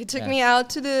 surfer dude. He took Yeah. me out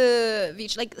to the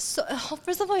beach. Like, so,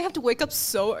 first of all, you have to wake up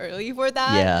so early for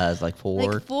that. Yeah, it's like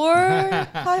 4. Like 4, 5.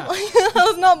 I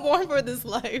was not born for this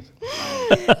life.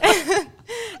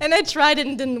 And I tried it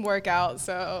and it didn't work out.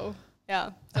 So yeah.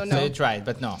 So So no. you tried,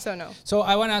 but no. So no. So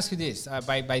I want to ask you this.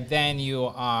 By then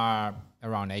you are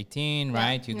around 18, Yeah,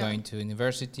 right? You're yeah. going to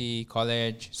university,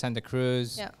 college, Santa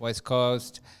Cruz, Yeah. West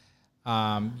Coast.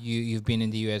 You've been in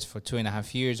the US for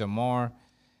 2.5 years or more.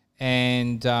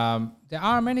 And there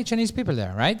are many Chinese people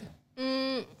there, right?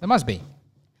 There must be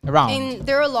around. And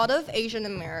there are a lot of Asian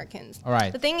Americans. All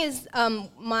right. The thing is,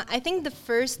 I think the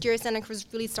first year Santa Cruz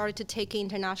really started to take in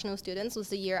international students was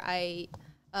the year I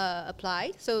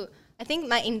applied. So I think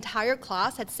my entire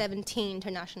class had 17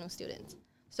 international students.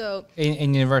 So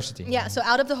in university. yeah, so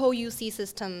out of the whole UC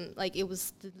system, like it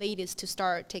was the latest to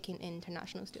start taking in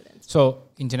international students. So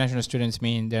international students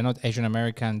mean they're not Asian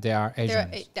American, they are They're,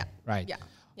 Asians. yeah, Right. yeah,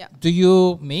 yeah. Do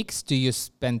you mix? Do you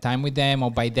spend time with them, or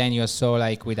by then you're so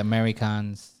like with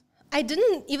Americans? I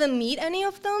didn't even meet any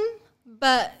of them,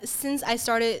 but since I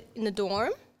started in the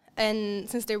dorm, and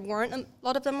since there weren't a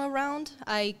lot of them around,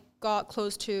 I got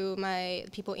close to my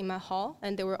people in my hall,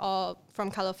 and they were all from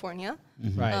California.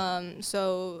 Right.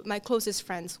 So my closest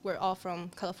friends were all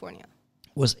from California.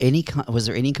 Was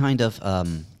there any kind of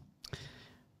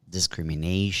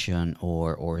discrimination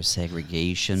or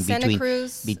segregation Santa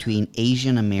Cruz. between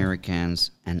Asian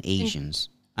Americans and Asians?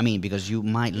 I mean, because you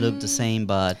might look the same,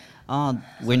 but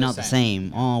we're not the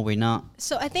same. Oh, we're not.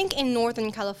 So I think in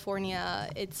Northern California,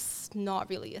 it's not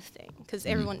really a thing because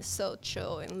everyone is so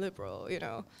chill and liberal, you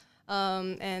know,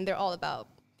 and they're all about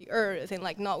the earth and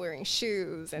like not wearing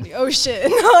shoes and the ocean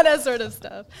and all that sort of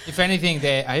stuff. If anything,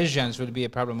 the Asians would be a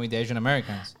problem with the Asian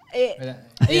Americans. It, You know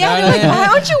yeah, what I they're like, mean? why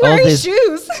aren't you All wearing this-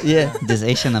 shoes? Yeah, these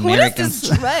Asian What Americans. is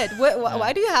this dread?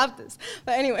 Why do you have this?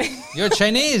 But anyway. You're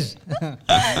Chinese.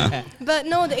 But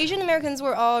no, the Asian Americans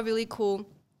were all really cool.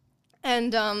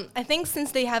 And I think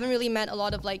since they haven't really met a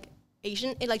lot of like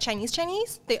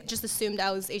Chinese, they just assumed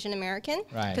I was Asian American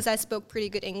Right. because I spoke pretty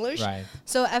good English. Right.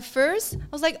 So at first, I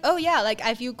was like, oh yeah, like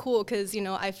I feel cool because, you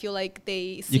know, I feel like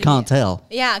they see You can't me. tell.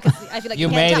 Yeah, because I feel like You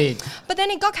can't made tell. it. But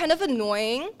then it got kind of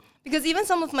annoying because even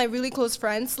some of my really close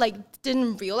friends like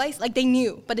didn't realize, like they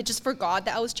knew, but they just forgot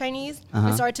that I was Chinese.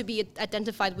 I started to be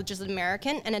identified with just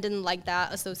American, and I didn't like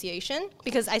that association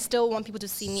because I still want people to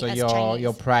see me So as Chinese.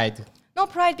 your pride.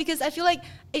 Not pride, because I feel like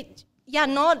it. Yeah,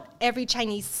 not every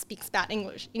Chinese speaks bad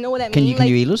English. You know what I mean? Can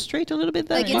you illustrate a little bit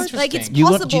that? like it's Interesting.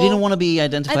 possible. You didn't want to be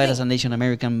identified think- as an Asian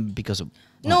American because of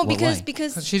No, why? because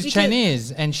Because she's because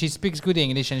Chinese and she speaks good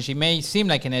English and she may seem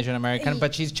like an Asian American,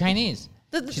 but she's Chinese.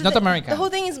 She's not American. The whole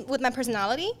thing is with my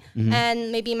personality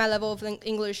and maybe my level of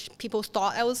English. People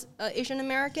thought I was Asian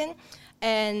American,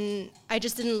 and I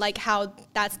just didn't like how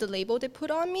that's the label they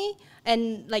put on me,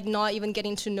 and like not even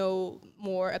getting to know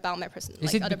more about my person.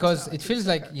 Is like, it other because it personalities feels or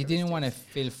like you didn't want to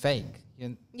feel fake?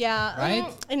 Yeah, Right?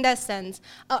 In that sense,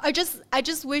 I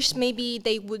just wish maybe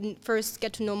they would first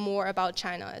get to know more about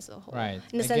China as a whole. Right,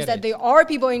 In the I sense get that it. there are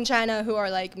people in China who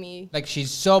are like me. Like she's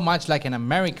so much like an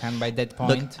American by that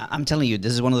Look, point. I'm telling you,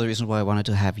 this is one of the reasons why I wanted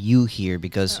to have you here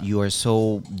because you are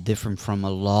so different from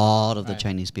a lot of the Right.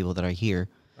 Chinese people that are here.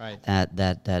 Right.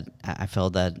 That I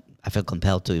felt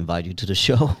compelled to invite you to the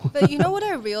show. But you know what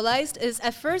I realized is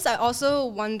at first I also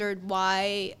wondered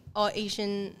why all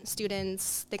Asian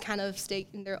students, they kind of stay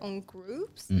in their own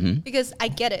groups. Because I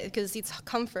get it, because it's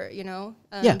comfort, you know.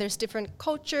 Yeah. There's different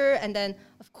culture, and then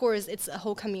of course it's a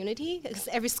whole community, because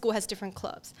every school has different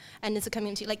clubs, and it's a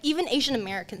community. Like even Asian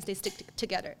Americans, they stick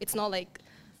together. It's not like,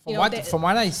 you know, From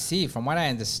what I see, from what I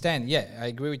understand, yeah, I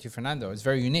agree with you, Fernando. It's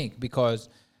very unique because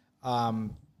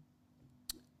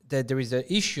that there is an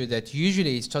issue that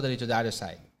usually is totally to the other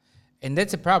side. And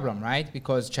that's a problem, right?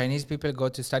 Because Chinese people go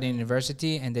to study in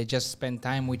university and they just spend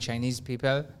time with Chinese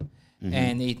people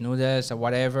and eat noodles or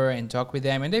whatever and talk with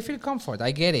them and they feel comfort.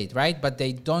 I get it, right? But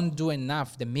they don't do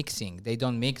enough, the mixing. They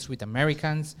don't mix with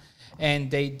Americans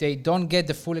and they don't get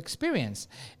the full experience.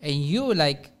 And you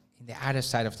like in the other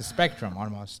side of the spectrum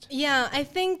almost. Yeah, I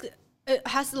think it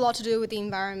has a lot to do with the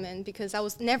environment, because I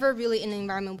was never really in an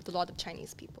environment with a lot of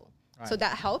Chinese people. So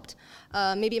that helped.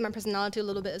 Maybe my personality a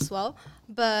little bit as well.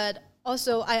 But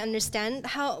also I understand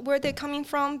where they're coming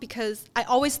from, because I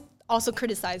always also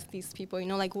criticize these people, you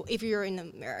know, like if you're in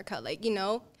America, like, you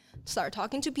know, start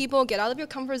talking to people, get out of your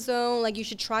comfort zone, like you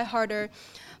should try harder.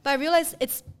 But I realize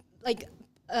it's like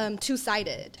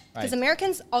two-sided, because Right.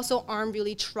 Americans also aren't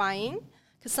really trying.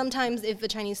 Because sometimes if a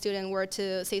Chinese student were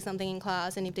to say something in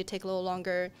class and if they take a little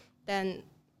longer, then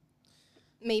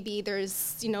maybe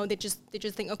there's, you know, they just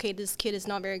think, okay, this kid is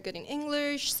not very good in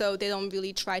English, so they don't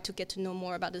really try to get to know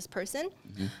more about this person.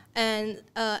 And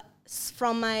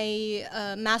from my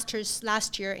master's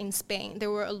last year in Spain,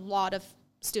 there were a lot of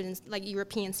students, like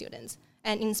European students.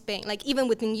 And in Spain, like even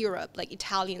within Europe, like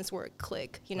Italians were a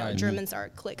clique, you know, Right. Germans are a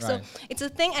clique. Right. So it's a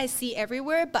thing I see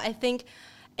everywhere, but I think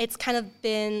it's kind of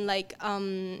been like,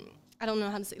 I don't know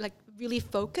how to say, like really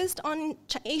focused on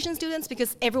Asian students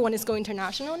because everyone is going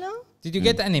international now. Did you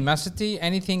get animosity,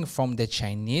 anything from the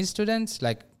Chinese students?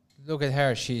 Like, look at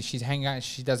her. She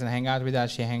doesn't hang out with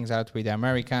us. She hangs out with the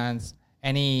Americans.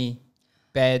 Any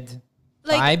bad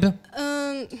vibe?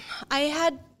 I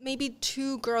had maybe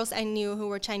 2 girls I knew who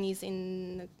were Chinese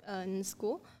in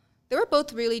school. They were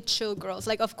both really chill girls.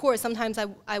 Like, of course, sometimes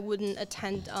I wouldn't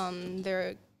attend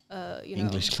their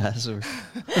English class or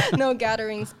no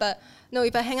gatherings, but no,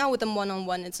 if I hang out with them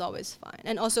one-on-one, it's always fine.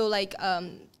 And also, like,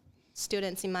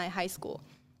 students in my high school,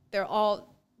 they're all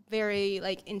very,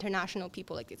 like, international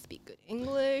people. Like, they speak good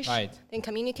English, Right. they can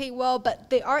communicate well, but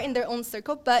they are in their own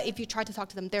circle. But if you try to talk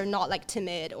to them, they're not, like,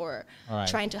 timid or Right.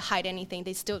 trying to hide anything.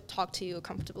 They still talk to you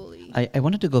comfortably. I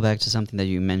wanted to go back to something that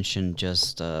you mentioned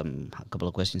just a couple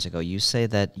of questions ago. You say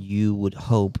that you would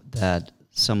hope that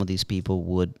some of these people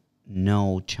would know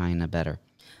China better.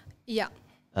 Yeah.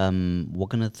 What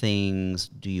kind of things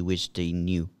do you wish they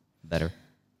knew better?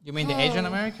 You mean the Asian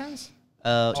Americans?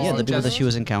 Yeah, Or the people that just- she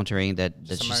was encountering that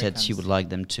just she said she Americans. would like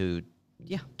them to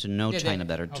know Yeah, China they-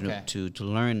 better, okay. to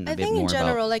learn a I bit think more in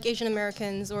general, about. like Asian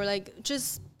Americans or like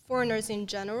just foreigners in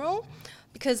general,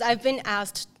 because I've been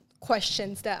asked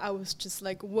questions that I was just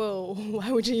like, whoa, why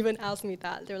would you even ask me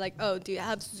that? They're like, oh, do you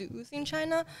have zoos in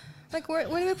China? Like, where do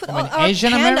we put From all an our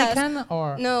Asian pandas? American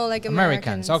or No, like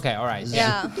Americans? Americans. Okay, all right.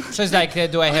 Yeah. So it's like,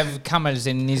 do I have camels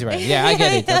in Israel? Yeah, I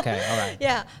get it. Okay, all right.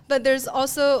 Yeah, but there's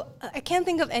also, I can't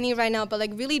think of any right now, but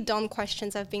like really dumb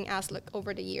questions I've been asked like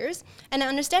over the years. And I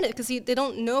understand it because they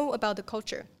don't know about the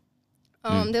culture.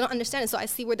 They don't understand it. So I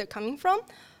see where they're coming from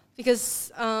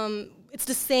because it's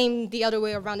the same the other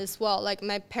way around as well. Like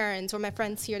my parents or my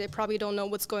friends here, they probably don't know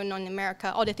what's going on in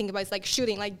America. All they think about is like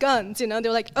shooting, like guns, you know?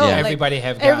 They're like, oh, Yeah. like, Everybody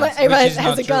have everybody, guns, everybody which is has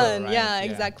not a true, gun. right? Yeah, Yeah.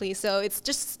 exactly. So it's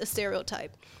just a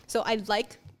stereotype. So I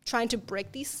like trying to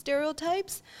break these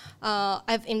stereotypes.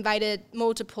 I've invited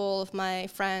multiple of my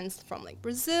friends from like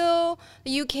Brazil,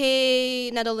 the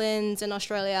UK, Netherlands, and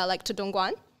Australia, like to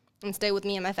Dongguan and stay with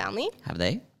me and my family. Have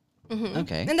they?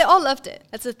 Okay. And they all loved it.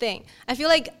 That's the thing. I feel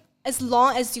like as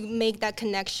long as you make that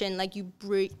connection, like you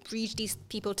bridge these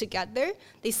people together,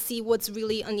 they see what's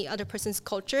really on the other person's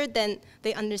culture, then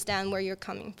they understand where you're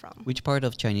coming from. Which part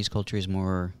of Chinese culture is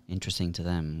more interesting to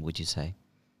them, would you say?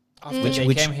 After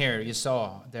they came here, you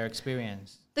saw their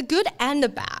experience. The good and the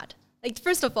bad. Like,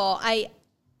 first of all,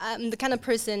 I'm the kind of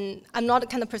person, I'm not the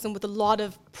kind of person with a lot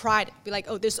of pride. Be like,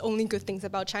 oh, there's only good things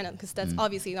about China, because that's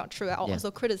obviously not true. I'll Yeah.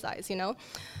 also criticize, you know?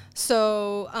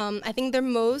 So I think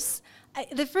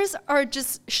the first are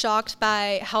just shocked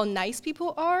by how nice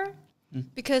people are,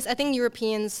 because I think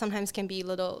Europeans sometimes can be a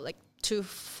little like too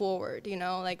forward, you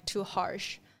know, like too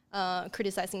harsh.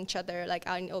 Criticizing each other like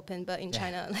out in the open, but in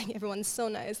China, like everyone's so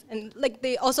nice, and like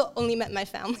they also only met my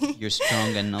family. You're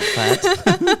strong and not fat.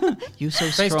 You're so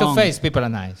Face strong. to face, people are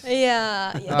nice.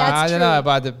 Yeah, that's I true. don't know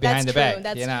about the behind That's the back. true.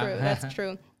 That's you know? true. That's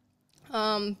true.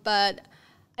 But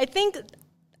I think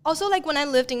also like when I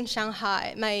lived in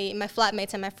Shanghai, my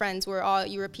flatmates and my friends were all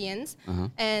Europeans,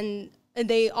 and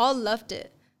they all loved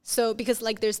it. So because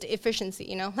like there's the efficiency,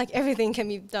 you know, like everything can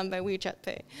be done by WeChat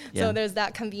Pay. Yeah. So there's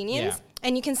that convenience. Yeah.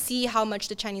 And you can see how much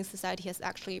the Chinese society has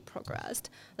actually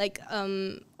progressed. Like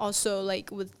also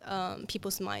like with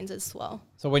people's minds as well.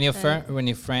 So when your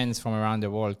friends from around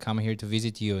the world come here to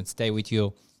visit you and stay with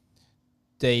you,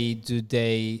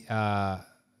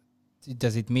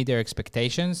 does it meet their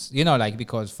expectations? You know, like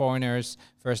because foreigners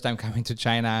first time coming to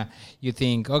China, you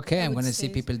think, okay, I'm would gonna see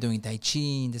say people doing Tai Chi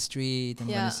in the street. I'm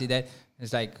Yeah. gonna see that.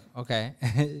 It's like, okay.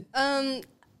 I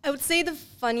would say the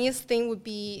funniest thing would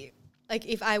be like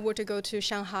if I were to go to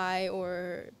Shanghai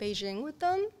or Beijing with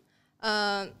them.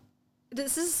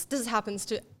 This happens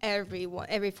to every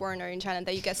foreigner in China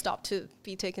that you get stopped to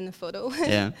be taken a photo with.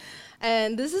 Yeah.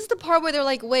 And this is the part where they're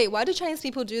like, wait, why do Chinese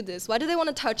people do this? Why do they want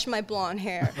to touch my blonde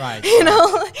hair? Right, You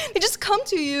know, they just come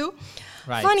to you.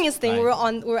 Right, Funniest thing,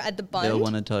 right. we're at the bund. They'll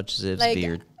want to touch Ziv's like,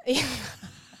 beard.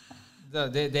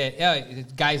 The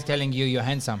guy's telling you're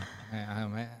handsome.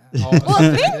 well,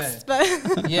 thanks,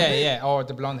 but yeah. Or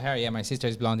the blonde hair. Yeah, my sister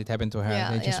is blonde. It happened to her.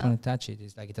 Yeah, They just yeah. want to touch it.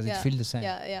 It's like, does it feel the same?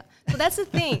 Yeah. So that's the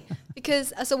thing,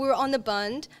 because so we were on the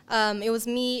bund. It was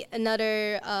me,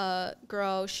 another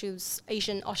girl, she was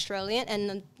Asian Australian,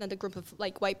 and another group of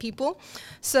like white people.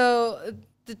 So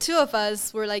the two of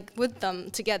us were like with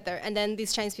them together, and then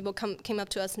these Chinese people came up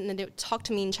to us, and then they talked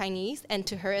to me in Chinese and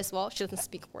to her as well. She doesn't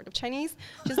speak a word of Chinese.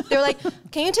 They were like,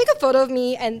 "Can you take a photo of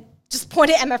me?" and just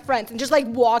pointed at my friends and just like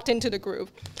walked into the group.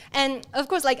 And of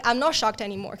course, like I'm not shocked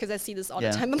anymore because I see this all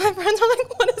Yeah. the time. But my friends are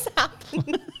like, "What is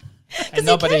happening?" Because you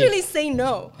nobody- can't really say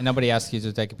no. And nobody asked you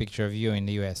to take a picture of you in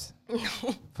the US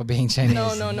for being Chinese.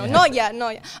 No, not yet.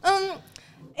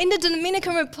 In the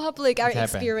Dominican Republic, I It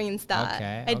happened. experienced that.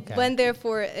 Okay, I okay. went there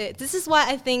for it. This is why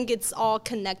I think it's all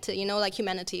connected, you know, like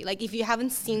humanity. Like if you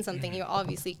haven't seen something, you're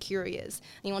obviously curious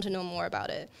and you want to know more about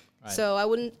it. Right. So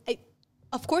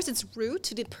of course, it's rude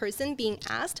to the person being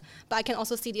asked, but I can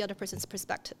also see the other person's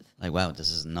perspective. Like, wow, this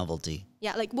is a novelty.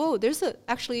 Yeah, like, whoa, there's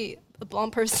actually a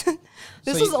blonde person.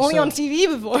 This So was you- only so- on TV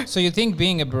before. So you think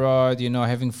being abroad, you know,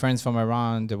 having friends from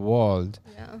around the world,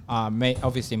 Yeah.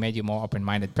 obviously made you more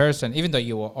open-minded person, even though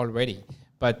you were already,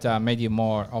 but made you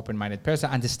more open-minded person,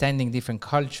 understanding different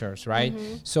cultures, right?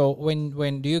 Mm-hmm. So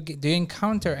when do you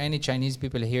encounter any Chinese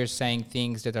people here saying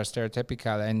things that are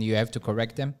stereotypical and you have to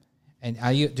correct them? And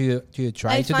do you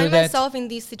try I to do find that? myself in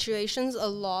these situations a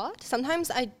lot.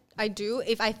 Sometimes I do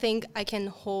if I think I can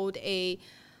hold a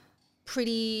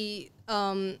pretty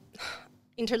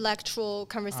intellectual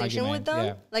conversation with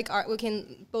Argument, them. Like we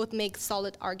can both make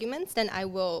solid arguments, then I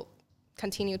will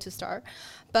continue to start.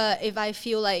 But if I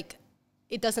feel like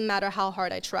it doesn't matter how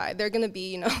hard I try, they're gonna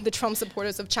be, you know, the Trump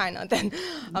supporters of China, then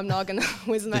I'm not gonna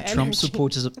waste my The energy. Trump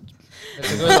supporters of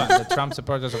That's a good one. The Trump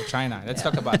supporters of China. Let's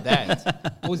talk about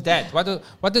that. Who's that?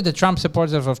 What do the Trump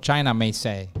supporters of China may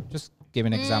say? Just give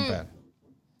an example.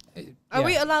 Are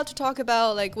we allowed to talk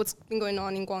about like what's been going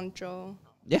on in Guangzhou?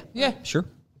 Yeah. sure.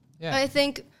 Yeah. I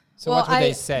think. So what would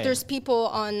they say? There's people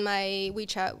on my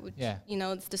WeChat, which, Yeah. you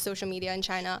know, it's the social media in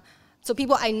China. So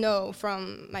people I know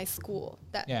from my school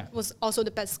that Yeah. was also the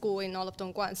best school in all of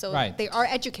Dongguan. So Right. they are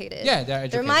educated. Yeah, they're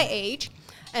They're my educated. age.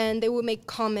 And they will make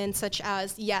comments such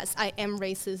as, yes, I am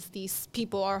racist. These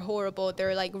people are horrible.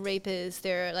 They're like rapists.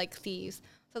 They're like thieves.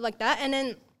 So like that. And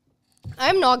then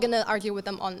I'm not going to argue with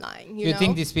them online. Do you know?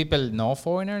 think these people know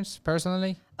foreigners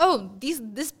personally? Oh,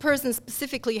 this person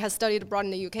specifically has studied abroad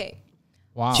in the UK.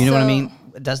 Wow. Do you know what I So- mean?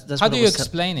 That's How what do I you was te-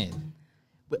 explain it?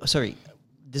 Sorry,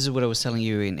 this is what I was telling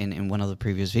you in one of the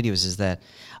previous videos, is that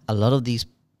a lot of these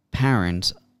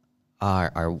parents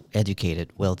are educated,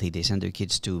 wealthy. They send their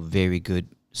kids to very good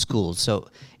schools. So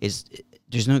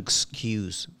there's no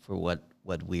excuse for what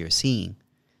we are seeing.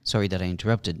 Sorry that I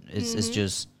interrupted. It's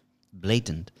just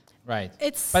blatant. Right.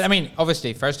 It's- But I mean,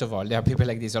 obviously, first of all, there are people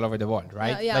like this all over the world,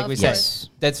 right? Yeah, like of we course. said,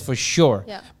 that's for sure.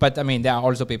 Yeah. But I mean, there are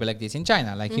also people like this in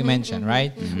China, like you mentioned,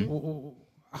 right?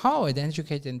 How would an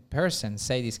educated person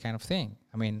say this kind of thing?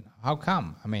 I mean, how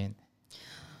come? I mean,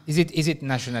 is it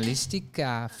nationalistic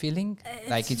feeling?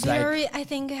 Like it's like very, I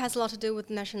think it has a lot to do with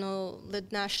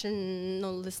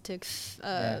nationalistic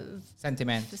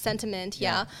sentiment. sentiment,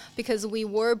 Yeah. yeah. Because we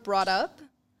were brought up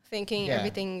thinking Yeah.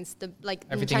 everything's in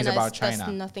Everything is China about there's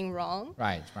China. nothing wrong.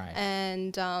 Right, right.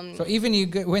 And So even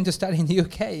you went to study in the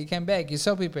UK, you came back, you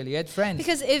saw people, you had friends.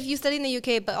 because if you study in the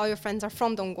UK but all your friends are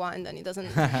from Dongguan, then it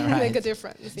doesn't make a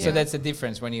difference. So that's the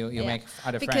difference when you Yeah. make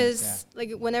other because friends.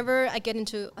 like whenever I get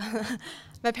into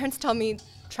my parents tell me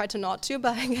try to not to,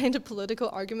 but I get into political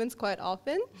arguments quite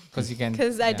often. Because you can.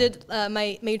 Because I yeah. did,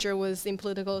 my major was in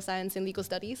political science and legal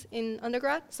studies in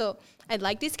undergrad. So I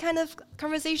like these kind of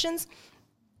conversations.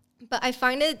 But I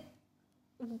find it,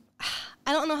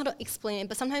 I don't know how to explain it,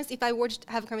 but sometimes if I were to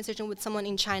have a conversation with someone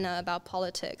in China about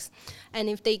politics, and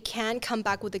if they can't come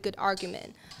back with a good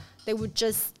argument, they would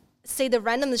just say the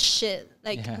randomest shit.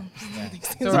 Like, Yeah, yeah.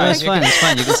 It's No, all No, right. it's You fine. can- It's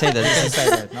fine. You can say you can that. say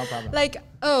that, no problem. like,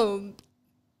 oh,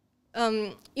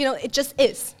 you know, it just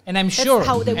is. And I'm That's sure,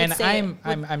 how they would and say it.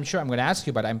 I'm sure I'm going to ask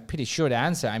you, but I'm pretty sure the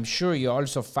answer. I'm sure you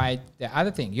also fight the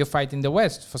other thing. You fight in the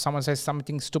West for someone says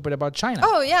something stupid about China.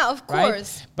 Oh, yeah, of right?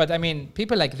 course. But I mean,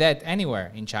 people like that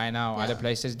anywhere in China or other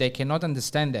places, they cannot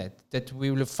understand that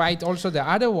we will fight also the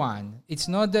other one. It's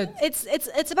not that.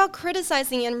 It's about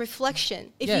criticizing and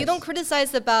reflection. If Yes. you don't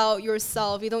criticize about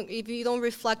yourself, if you don't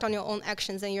reflect on your own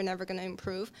actions, then you're never going to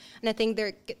improve. And I think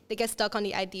they get stuck on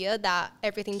the idea that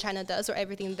everything China does or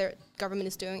everything their government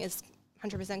is doing is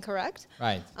 100% correct.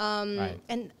 Right. Right.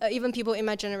 And even people in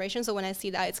my generation, so when I see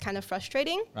that, it's kind of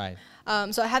frustrating. Right.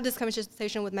 So I have this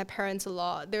conversation with my parents a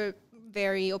lot. They're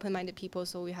very open-minded people,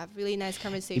 so we have really nice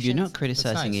conversations. If you're not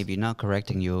criticizing, nice. if you're not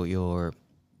correcting, you're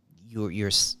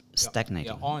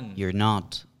stagnating. you're on.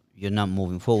 You're not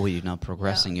moving forward. You're not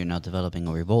progressing. You're not developing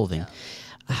or evolving.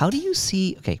 How do you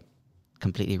see? Okay,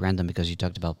 completely random because you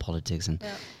talked about politics and.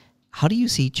 Yeah. How do you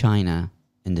see China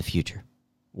in the future?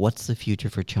 What's the future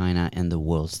for China and the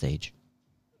world stage?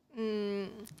 Pam,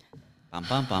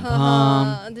 pam, pam,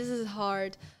 pam. This is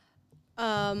hard.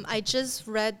 I just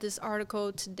read this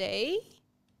article today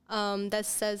that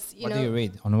says, What do you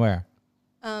read? On where?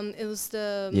 it was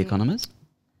the The Economist?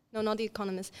 no, not the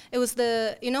Economist. It was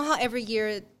the, you know how every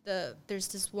year there's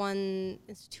this one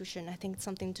institution, I think it's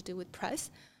something to do with press.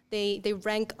 They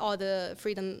rank all the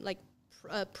freedom, like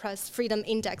press freedom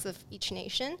index of each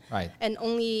nation. Right. And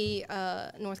only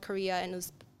North Korea and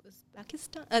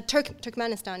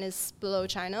Turkmenistan is below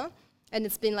China, and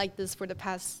it's been like this for the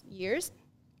past years.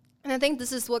 And I think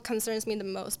this is what concerns me the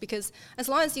most, because as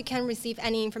long as you can receive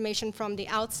any information from the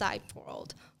outside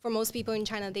world, for most people in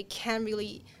China, they can't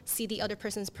really see the other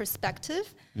person's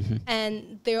perspective,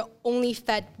 and they're only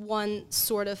fed one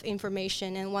sort of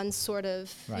information and one sort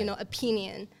of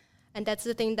opinion, and that's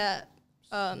the thing that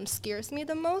scares me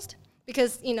the most.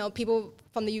 Because people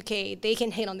from the UK, they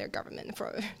can hate on their government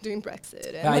for doing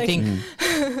Brexit. And I think,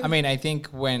 I think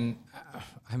when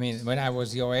I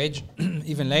was your age,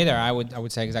 even later, I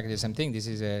would say exactly the same thing. This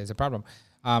is a problem,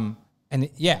 and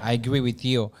yeah, I agree with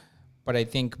you. But I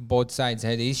think both sides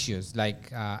had issues.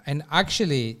 And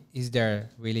actually, is there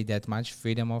really that much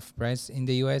freedom of press in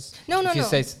the US? No. Not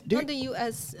the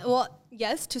US. Well,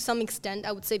 yes, to some extent,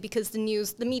 I would say, because the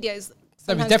media is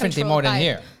definitely more than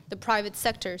here. The private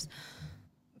sectors.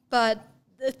 But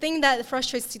the thing that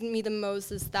frustrates me the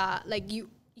most is that you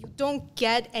don't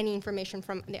get any information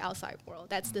from the outside world.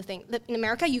 That's the thing. In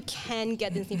America, you can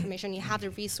get this information. You have the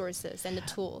resources and the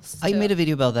tools. I made a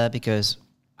video about that because,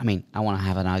 I want to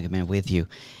have an argument with you.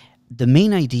 The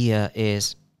main idea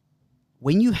is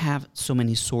when you have so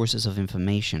many sources of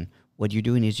information, what you're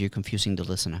doing is you're confusing the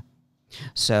listener.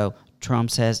 So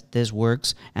Trump says this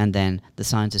works, and then the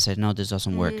scientist said, no, this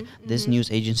doesn't work. This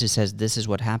news agency says this is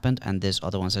what happened, and this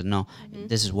other one said, no,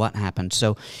 this is what happened.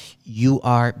 So you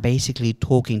are basically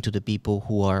talking to the people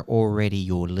who are already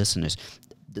your listeners.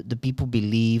 The people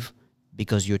believe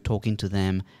because you're talking to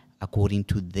them according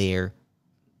to their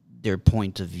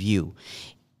point of view.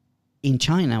 In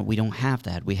China, we don't have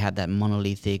that. We have that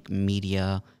monolithic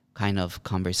media kind of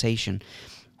conversation,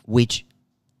 which,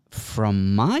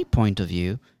 from my point of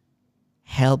view,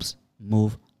 helps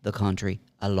move the country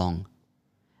along.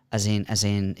 As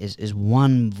in is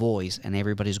one voice and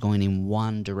everybody's going in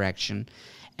one direction.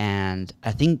 And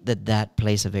I think that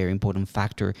plays a very important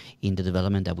factor in the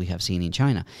development that we have seen in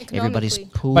China. Everybody's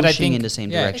pushing in the same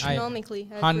direction. Economically,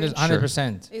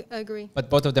 100%. I agree. But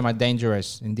both of them are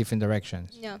dangerous in different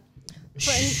directions. Yeah.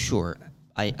 Sure,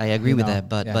 I agree with that,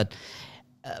 but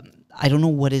I don't know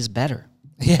what is better.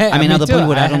 Yeah, Other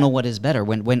point, I don't know what is better.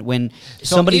 When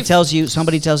somebody tells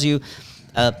you,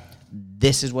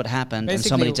 this is what happened, and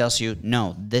somebody tells you,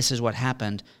 no, this is what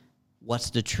happened.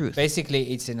 What's the truth?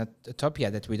 Basically, it's an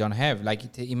utopia that we don't have.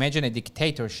 Imagine a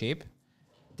dictatorship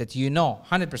that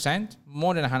 100%,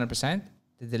 more than 100%,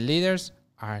 that the leaders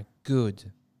are good,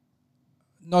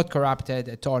 not corrupted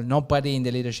at all. Nobody in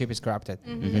the leadership is corrupted.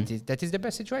 That is the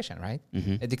best situation, right?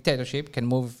 A dictatorship can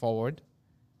move forward.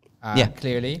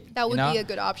 Clearly. That would be a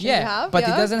good option to have. But it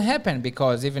doesn't happen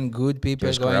because even good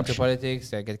people go into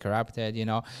politics, they get corrupted,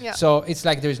 So it's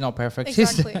like there is no perfect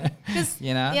system.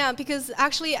 Yeah, because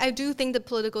actually I do think the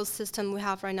political system we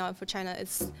have right now for China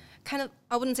is kind of,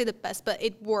 I wouldn't say the best, but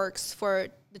it works for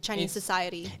the Chinese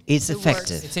society. It's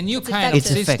effective. It's a new kind of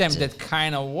system that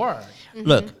kind of works.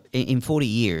 Look, in 40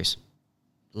 years,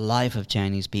 life of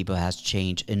Chinese people has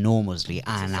changed enormously.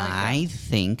 And I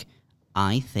think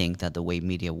that the way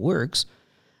media works,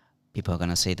 people are going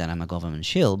to say that I'm a government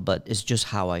shill, but it's just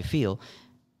how I feel.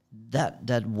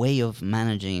 That way of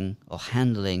managing or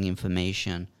handling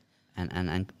information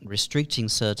and restricting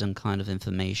certain kind of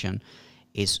information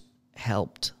is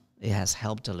helped. It has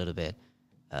helped a little bit.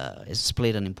 It's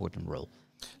played an important role.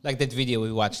 Like that video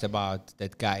we watched about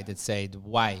that guy that said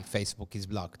why Facebook is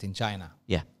blocked in China.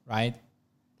 Yeah. Right?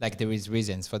 Like there is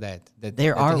reasons for that.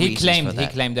 There are reasons for that. He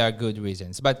claimed there are good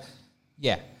reasons. But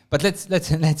yeah, but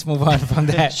let's move on from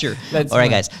that. Sure. All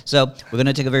right, guys. So we're going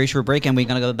to take a very short break, and we're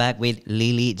going to go back with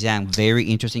Lily Jiang. Very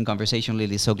interesting conversation,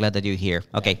 Lily. So glad that you're here.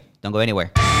 Okay, don't go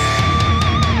anywhere.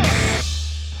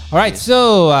 All right,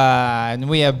 so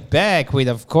we are back with,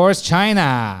 of course,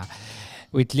 China,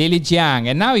 with Lily Jiang.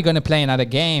 And now we're going to play another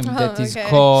game that is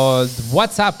called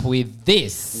What's Up With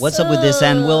This? What's up with this?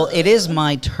 And well, it is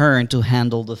my turn to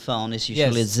handle the phone. It's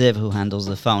usually Ziv who handles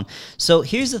the phone. So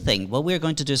here's the thing. What we're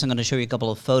going to do is I'm going to show you a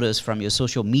couple of photos from your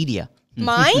social media.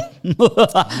 Mine?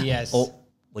 Yes. Oh,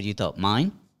 what you thought?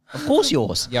 Mine? Of course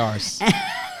yours. Yours.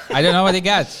 I don't know what he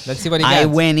got. Let's see what he got. I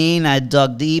went in, I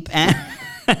dug deep, and...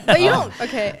 But you don't.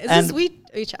 Okay. Is this we?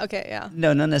 Okay, yeah.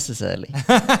 No, not necessarily.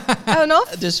 Oh, no?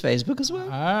 Just Facebook as well. All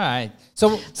right.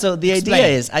 So the idea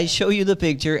is I show you the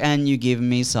picture and you give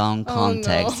me some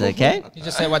context, no. Okay? You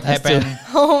just say what happened.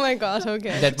 Oh my God,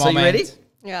 okay. That So moment. you ready?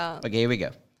 Yeah. Okay, here we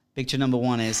go. Picture number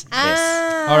 1 is this.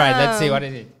 All right, let's see what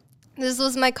it is. This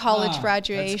was my college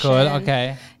graduation. That's cool,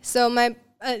 okay. So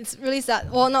it's really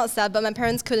sad. Well, not sad, but my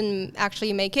parents couldn't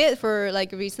actually make it for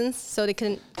reasons, so they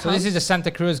couldn't come. So this is the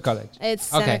Santa Cruz College? It's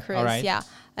Santa Cruz, all right. yeah.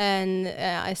 And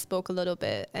I spoke a little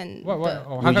bit. And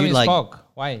how come you spoke?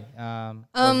 Why?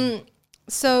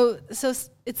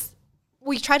 It's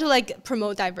we try to like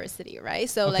promote diversity, right?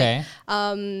 So Okay.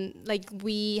 like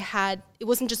we had, it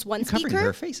wasn't just one Covering speaker.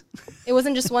 her face. It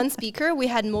wasn't just one speaker. We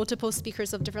had multiple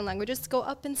speakers of different languages go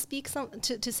up and speak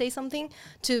to say something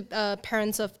to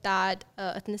parents of that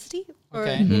ethnicity, or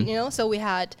Okay. you know. So we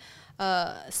had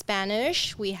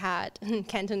Spanish, we had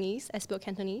Cantonese. I spoke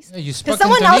Cantonese. Yeah, you Because spoke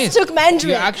someone Cantonese. else took Mandarin.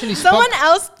 You actually someone spoke-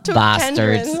 else took Bastards.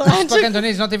 Mandarin. You spoke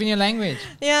Cantonese, not even your language.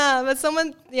 Yeah, but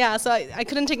someone. Yeah, so I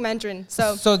couldn't take Mandarin.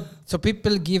 So So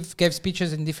people gave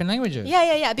speeches in different languages.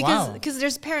 yeah. Wow. Because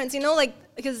there's parents, you know, like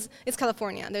because it's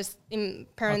California. There's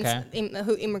parents Okay.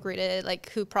 who immigrated,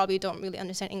 like who probably don't really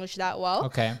understand English that well.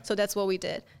 Okay. So that's what we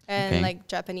did, and Okay. like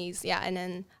Japanese, yeah, and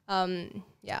then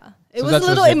yeah, it So was that a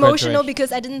little was your emotional graduation.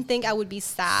 because I didn't think I would be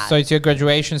sad. So it's your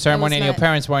graduation ceremony and your my-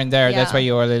 parents weren't there. That's Yeah. why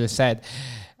you were a little sad.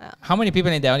 How many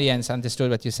people in the audience understood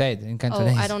what you said in oh,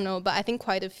 Cantonese? I don't know, but I think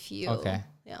quite a few. Okay.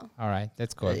 Yeah. All right,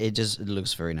 that's cool. It just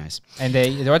looks very nice. And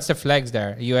what's the flags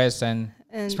there? U.S. and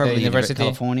And It's probably university?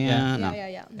 California. Yeah. No. yeah.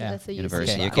 Yeah. That's the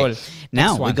University. Okay, Okay. cool.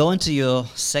 Now Next we one. go into your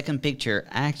second picture.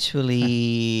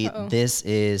 Actually, this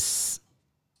is.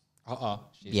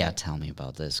 Yeah, tell me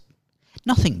about this.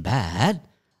 Nothing bad.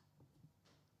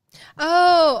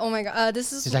 Oh my God!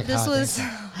 This is She's like, this "Oh, was.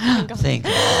 Thank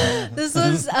God. This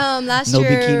was last No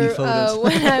year bikini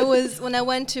photos. when I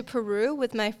went to Peru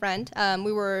with my friend.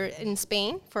 We were in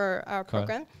Spain for our Cool.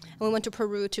 program, and we went to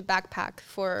Peru to backpack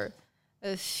for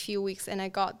a few weeks, and I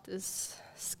got this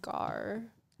scar.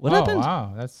 What oh, happened?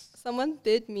 Wow, that's Someone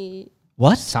bit me.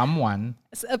 What? someone.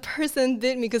 A person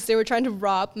bit me because they were trying to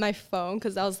rob my phone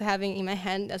because I was having in my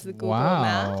hand as the Google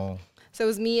map. Wow. So it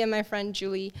was me and my friend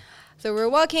Julie. So we were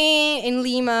walking in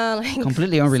Lima, like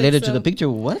Completely unrelated to the so- picture.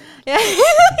 What? Yeah,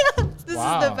 this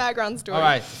Wow. is the background story. All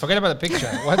right, forget about the picture.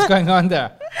 What's going on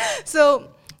there? So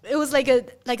it was like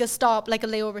a stop, like a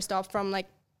layover stop from like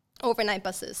overnight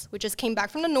buses. We just came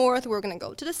back from the north. We were gonna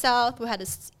go to the south. We had a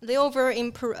layover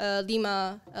in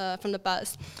Lima from the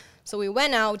bus. So we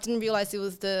went out. Didn't realize it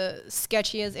was the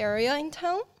sketchiest area in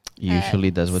town. Usually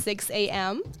at that's what- 6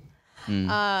 a.m.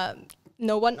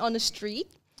 No one on the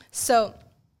street. So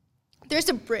there's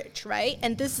a bridge, right?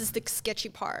 And this is the sketchy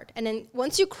part. And then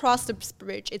once you cross the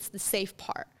bridge, it's the safe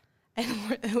part. And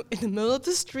we're in the middle of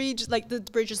the street, just like the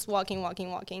bridge is walking.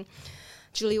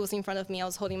 Julie was in front of me. I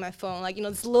was holding my phone. Like, you know,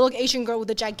 this little Asian girl with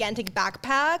a gigantic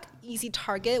backpack, easy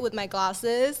target with my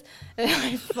glasses and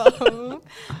my phone.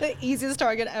 The easiest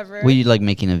target ever. Were you like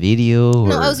making a video?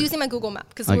 No, or I was using my Google map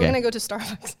because we were Okay. going to go to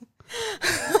Starbucks.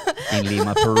 in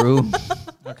Lima, Peru.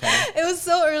 Okay. It was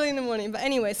so early in the morning. But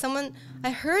anyway,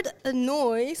 I heard a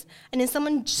noise, and then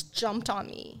someone just jumped on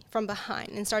me from behind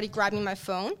and started grabbing my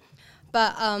phone.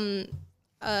 But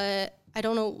I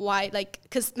don't know why, like,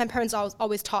 because my parents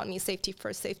always taught me safety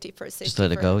first. Just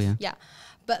let it go, yeah. Yeah.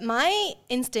 But my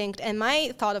instinct and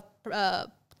my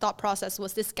thought process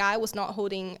was this guy was not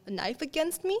holding a knife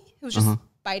against me. He was just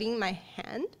biting my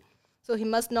hand. So he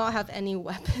must not have any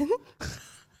weapon.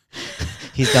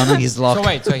 He's down on his lock. So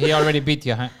wait, so he already beat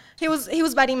you, huh? He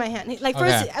was biting my hand. Like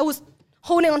first, Okay. I was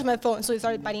holding onto my phone, so he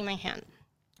started biting my hand.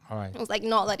 All right. I was like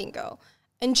not letting go.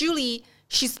 And Julie,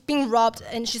 she's being robbed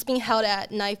and she's being held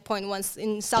at knife point once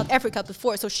in South Africa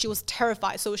before, so she was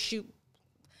terrified. So she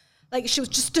was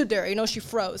just stood there, you know, she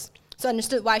froze. So I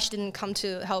understood why she didn't come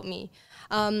to help me.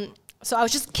 So I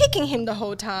was just kicking him the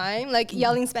whole time, like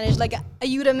yelling Spanish, like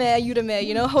ayúdame,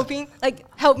 you know, hoping, like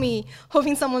help me,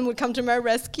 hoping someone would come to my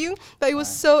rescue. But it was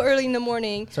so early in the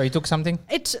morning. So he took something?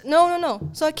 No.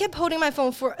 So I kept holding my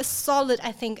phone for a solid,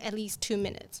 I think, at least 2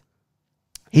 minutes.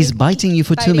 He's biting you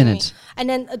for 2 Biting me. minutes. And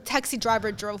then a taxi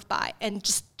driver drove by and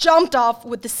just jumped off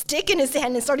with the stick in his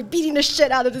hand and started beating the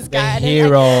shit out of this guy. And then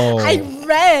hero. I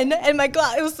ran, and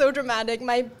it was so dramatic.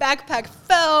 My backpack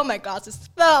fell, my glasses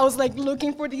fell. I was like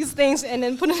looking for these things and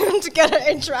then putting them together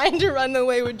and trying to run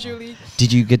away with Julie.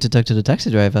 Did you get to talk to the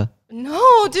taxi driver?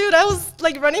 No, dude, I was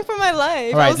like running for my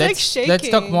life. All I right, was like shaking. let's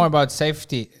talk more about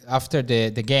safety after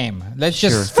the game. Let's Sure.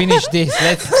 just finish this.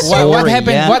 What Sorry,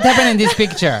 happened? yeah. What happened in this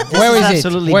picture? Where is it?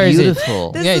 absolutely Where is it?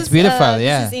 beautiful. This Yeah, it's is, beautiful,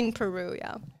 yeah. This is in Peru,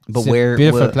 yeah. But It's a where?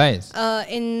 beautiful where- place.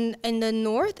 In the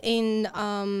north, what's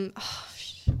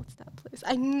that place?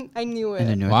 I knew it. I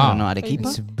don't know. Wow. I don't know. Arequipa?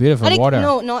 It's beautiful water.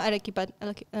 No, not Arequipa.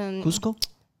 Cusco?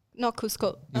 Not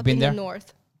Cusco. You've Up been in there? the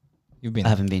north. You've been. I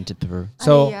haven't been to Peru.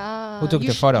 So yeah, who took you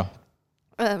the should- photo?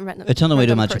 Random. It's on the way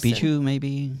to random Machu person. Picchu,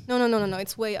 maybe. No.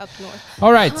 It's way up north.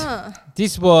 All right. Huh.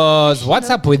 This was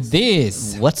What's Up With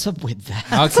This. What's up with that?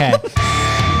 Okay.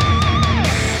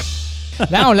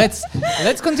 Now let's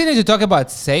continue to talk about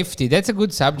safety. That's a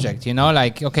good subject, you know.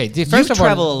 Like, okay, first you of all,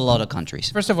 travel a lot of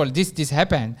countries. this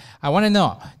happened. I want to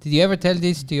know: did you ever tell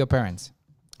this to your parents?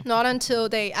 Not until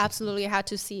they absolutely had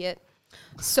to see it.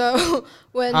 So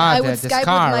when I would the Skype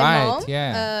scar, with my right, mom,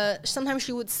 yeah. sometimes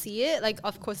she would see it. Like,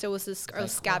 of course, there was this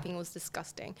scabbing was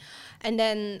disgusting. And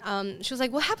then she was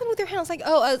like, what happened with your hand? I was like,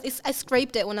 oh, I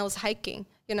scraped it when I was hiking,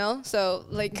 you know? So,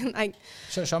 like,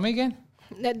 Show me again.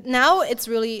 now it's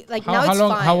really, like, now How it's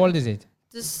long? fine. How old is it?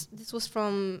 This was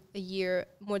from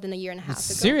more than a year and a half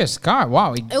ago. Serious scar.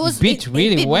 Wow, it beat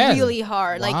really it bit well. really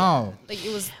hard. Wow. Like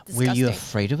it was disgusting. Were you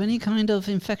afraid of any kind of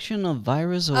infection of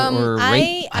virus or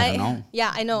rape? I don't know.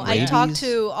 Yeah, I know. I Rabies? talked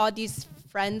to all these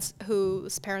friends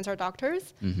whose parents are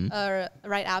doctors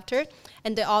right after,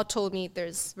 and they all told me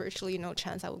there's virtually no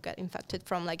chance I will get infected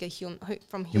from like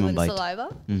human bite.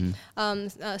 saliva.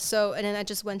 So and then I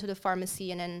just went to the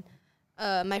pharmacy, and then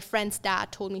my friend's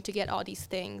dad told me to get all these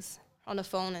things on the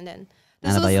phone, and then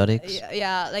this was- Antibiotics?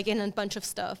 yeah, like in a bunch of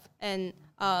stuff, and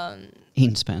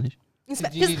In Spanish.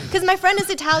 because my friend is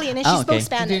Italian and she Oh, okay. spoke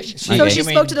Spanish, She- so Okay. she you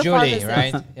spoke mean to the Julie, pharmacist.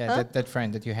 right? Yeah, that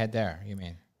friend that you had there. You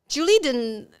mean? Julie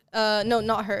didn't. No,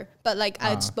 not her. But like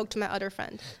I spoke to my other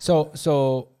friend.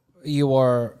 So you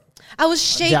were. I was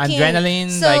shaking. adrenaline,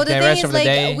 So like, the the thing rest is, of the like,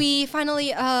 day? we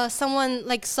finally someone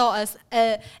like saw us,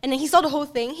 and then he saw the whole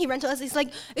thing. He ran to us. He's like,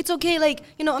 "It's okay, like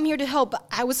I'm here to help." But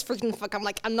I was freaking fuck. I'm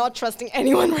like, I'm not trusting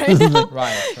anyone right now.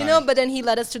 Right, You know. But then he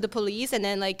led us to the police, and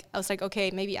then like I was like, okay,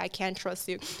 maybe I can trust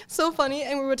you. So funny.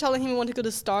 And we were telling him we want to go to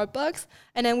Starbucks,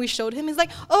 and then we showed him. He's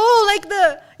like, oh, like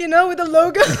the with the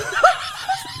logo.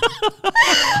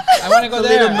 I want to go The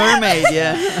there. Little Mermaid,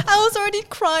 yeah. I was already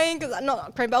crying because I'm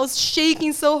not crying, but I was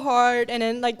shaking so hard. And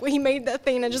then like when he made that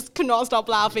thing, I just could not stop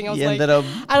laughing. I was You like, ended up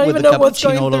I don't with even the know what's cappuccino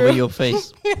going all through. over your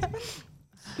face.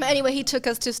 But anyway, he took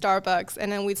us to Starbucks,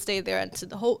 and then we stayed there until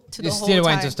the whole You whole still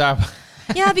went to time. Starbucks.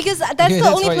 Yeah, because that's That's the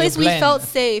only why you place we blend. felt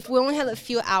safe. We only had a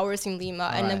few hours in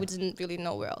Lima, and then we Alright. didn't really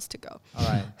know where else to go. All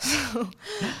right.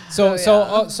 So,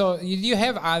 So you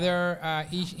have other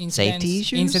incidents? Safety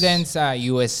issues? Incidents,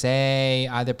 USA,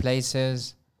 other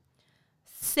places.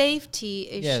 Safety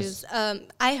issues.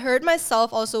 I hurt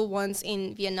myself also once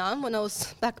in Vietnam when I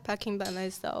was backpacking by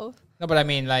myself. No, but I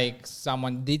mean, like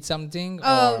someone did something,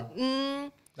 Oh,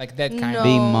 or like that kind no. of.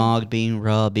 Being mugged, being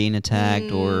robbed, being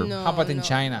attacked, or no, How about in no,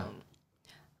 China? no.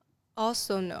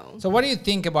 Also, no. So what do you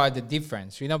think about the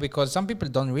difference? Because some people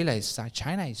don't realize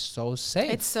China is so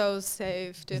safe. It's so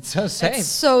safe, dude. It's so safe. It's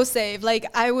so safe. Like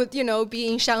I would, be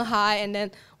in Shanghai and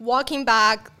then walking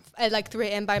back at like 3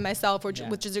 a.m. by myself or Yeah.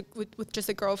 with just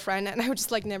a girlfriend, and I would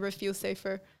just like never feel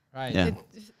safer. Right. Yeah.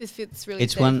 It feels really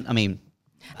it's safe. one. I mean,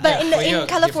 But For you, in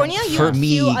California, you for would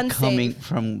me, feel unsafe. coming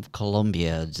from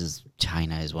Colombia, just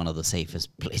China is one of the safest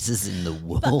places in the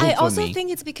world. But I for also me.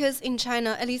 think it's because in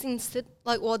China, at least in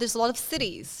there's a lot of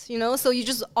cities, so you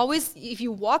just always, if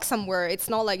you walk somewhere, it's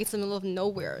not like it's in the middle of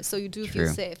nowhere, so you do feel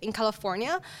True. safe. In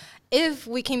California, if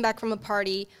we came back from a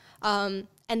party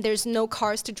and there's no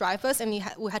cars to drive us, and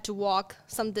we had to walk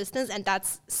some distance, and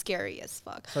that's scary as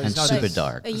fuck. So and it's not super like-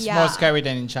 dark. It's Yeah. more scary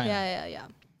than in China.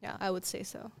 Yeah, I would say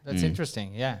so. That's interesting.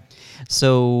 Yeah.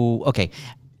 So okay,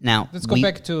 now Let's go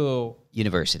back to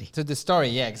university. the story.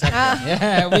 Yeah, exactly.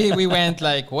 Yeah, we went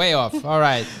like way off. All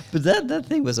right. But that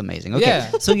thing was amazing. Okay,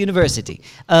 Yeah. so university.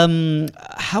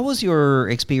 How was your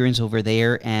experience over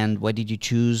there, and why did you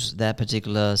choose that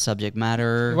particular subject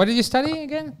matter? What did you study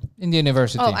again in the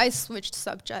university? Oh, I switched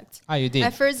subjects. You did.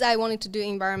 At first, I wanted to do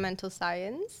environmental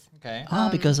science. Okay.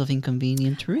 Because of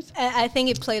inconvenient truth. I think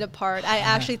it played a part. I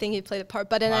actually think it played a part.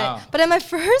 But then Wow. but then my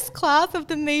first class of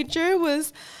the major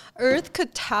was Earth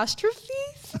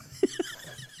catastrophes.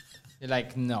 You're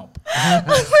like, nope. I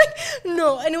was like,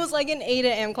 no, and it was like an 8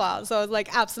 a.m. class, so I was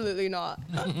like, absolutely not.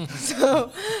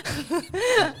 So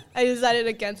I decided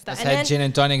against that. Just had gin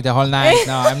and tonic the whole night.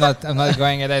 No, I'm not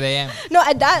going at 8 a.m. No,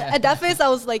 at that phase, I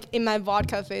was like in my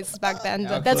vodka phase back then.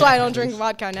 But that's why I don't drink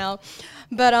vodka now.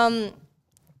 But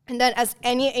and then as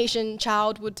any Asian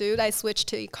child would do, I switched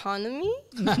to economy.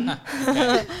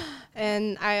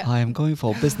 And I am going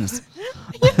for business.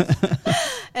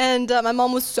 and my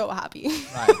mom was so happy.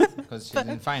 Right, because she's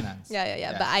in finance.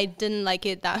 Yeah. But I didn't like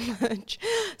it that much.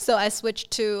 So I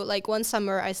switched to, like, one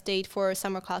summer I stayed for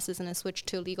summer classes, and I switched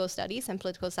to legal studies and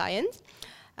political science.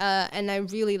 And I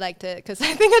really liked it because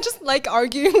I think I just like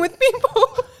arguing with people.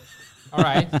 All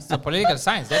right. So political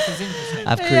science. That is interesting.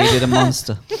 I've created a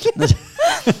monster.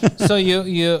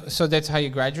 So that's how you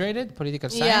graduated, political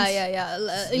science.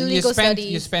 Yeah. You Legal spent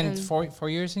studies. you spent and, 4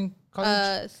 years in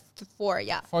college. 4,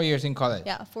 yeah. 4 years in college.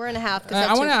 Yeah, 4.5. 'cause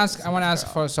I want to took ask. I want to ask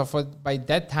semester for by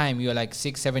that time you were like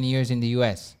 6-7 years in the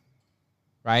U.S.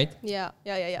 Right? Yeah.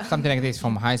 Something like this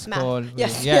from high school.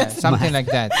 Yes, Yeah, yes. something like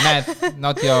that. Math,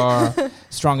 not your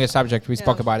strongest subject. We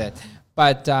spoke about it.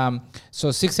 But so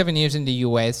 6-7 years in the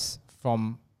U.S.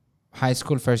 from high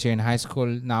school, first year in high school.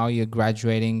 Now you're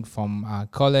graduating from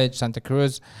college, Santa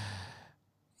Cruz.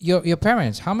 Your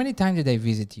parents, how many times did they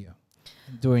visit you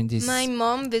during this? My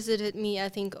mom visited me, I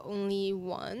think, only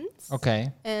once.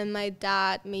 Okay. And my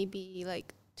dad maybe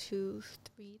like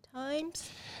 2-3 times.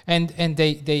 And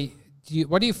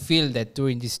what do you feel that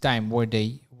during this time, were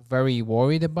they very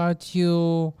worried about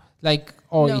you? Like,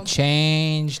 or No. it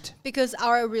changed Because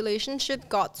our relationship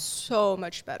got so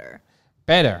much better.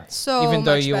 better? So even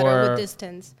though much you better were with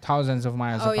distance. thousands of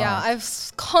miles Oh apart. yeah, I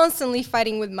was constantly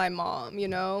fighting with my mom, you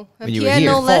know. A When you were piano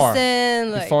here.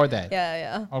 lesson. Like, Before that. Yeah,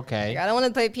 yeah. Okay. Like, I don't want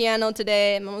to play piano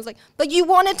today. And mom was like, but you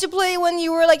wanted to play when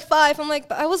you were like 5. I'm like,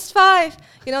 but I was 5.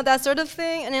 You know, that sort of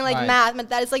thing. And then like Right. math, my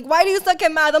dad is like, why do you suck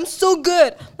at math? I'm so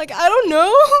good. Like, I don't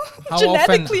know.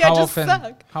 Genetically, I just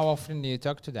suck. How often do you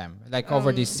talk to them? Like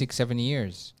over these 6-7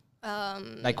 years?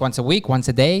 Um, Like once a week, once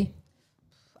a day,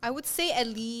 I would say at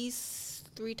least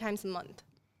 3 times a month.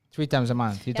 3 times a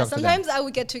month. You Yeah, talk to them. sometimes I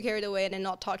would get too carried away and then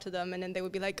not talk to them, and then they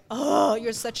would be like, "Oh,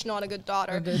 you're such not a good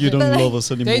daughter." You don't But, like, love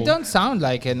us anymore. They don't sound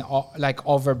like like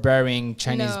overbearing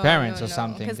Chinese parents or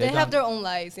something. because they have their own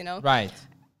lives, you know. right.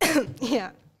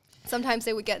 Yeah. Sometimes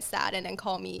they would get sad and then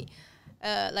call me.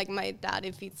 Like my dad,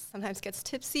 if he sometimes gets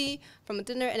tipsy from a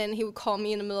dinner, and then he would call me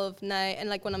in the middle of the night, and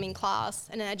like when I'm in class,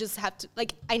 and then I just have to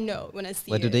like I know when I see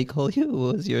What do it. they call you?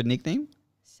 What was your nickname?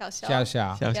 Xiao xiao. Xiao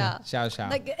xiao. Xiao Yeah. Xiao xiao.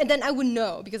 Like, and then I would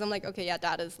know because I'm like, okay, yeah,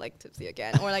 dad is like tipsy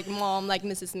again, or like mom like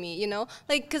misses me, you know,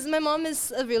 like because my mom is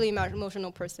a really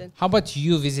emotional person. How about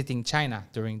you visiting China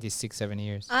during these 6-7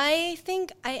 years? I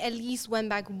think I at least went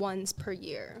back once per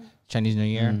year. Chinese New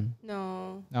Year?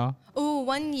 No. No? Oh,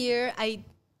 1 year I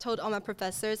told all my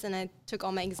professors and I took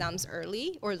all my exams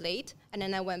early or late, and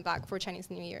then I went back for Chinese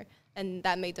New Year, and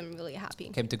that made them really happy.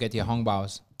 Came to get your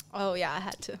hongbaos. Oh yeah, I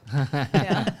had to.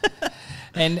 Yeah.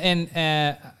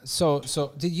 So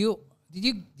did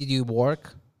you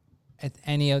work at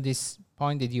any of this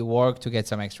point? Did you work to get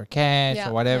some extra cash Yeah,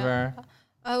 or whatever? yeah.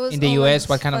 I was In the oh, US, it's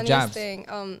what kind of funniest jobs? Thing.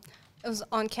 It was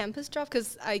on-campus job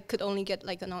because I could only get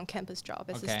like an on-campus job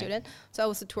as Okay. a student. So I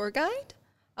was a tour guide.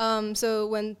 So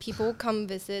when people come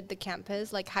visit the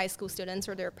campus, like high school students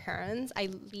or their parents, I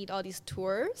lead all these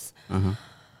tours. Uh-huh.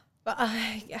 But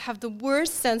I have the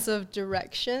worst sense of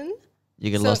direction.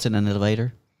 You get So- lost in an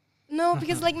elevator? No,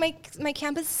 because like my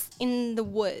campus in the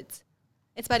woods.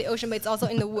 It's by the ocean, but it's also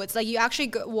in the woods. Like you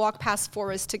actually walk past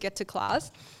forests to get to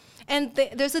class, and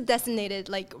there's a designated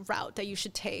like route that you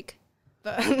should take.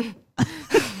 But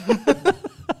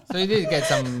So you did get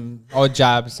some odd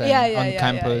jobs and Yeah, yeah, on yeah,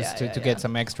 campus yeah, to yeah, get yeah.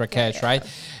 some extra cash, yeah. right?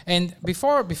 And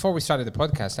before we started the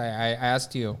podcast, I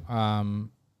asked you,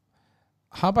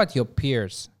 how about your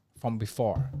peers from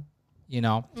before? You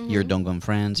know, Your Dongguan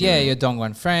friends? yeah, your- your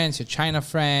Dongguan friends, your China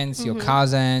friends, your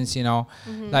cousins, you know,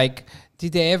 like,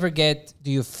 did they ever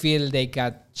do you feel they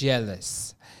got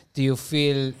jealous? Do you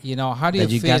feel, you know, how do that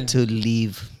you you feel? got to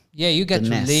leave. Yeah, you get the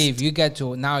to nest. leave. You get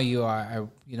to, now you are,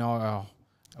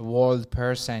 a world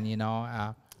person, you know.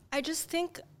 I just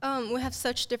think we have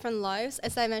such different lives.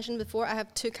 As I mentioned before, I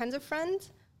have 2 kinds of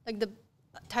friends, like the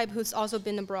type who's also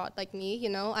been abroad, like me. You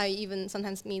know, I even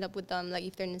sometimes meet up with them, like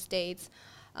if they're in the States.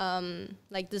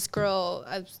 Like this girl,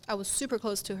 I was super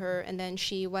close to her, and then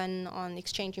she went on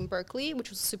exchange in Berkeley, which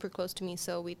was super close to me.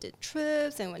 So we did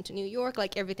trips and went to New York,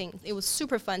 like everything. It was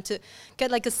super fun to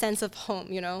get like a sense of home,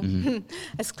 you know.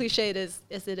 As cliche as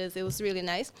it is, it was really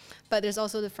nice. But there's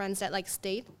also the friends that like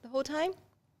stayed the whole time.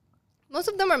 Most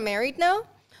of them are married now,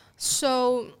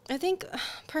 so I think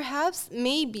perhaps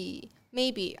maybe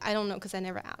I don't know because I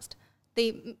never asked.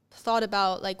 They thought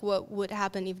about like what would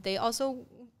happen if they also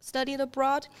studied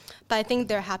abroad, but I think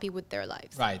they're happy with their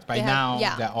lives. Right. By They have- now,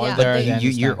 yeah, they're yeah. older. But they You're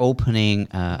understand. opening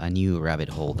a new rabbit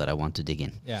hole that I want to dig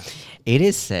in. Yeah. It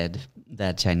is said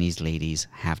that Chinese ladies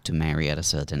have to marry at a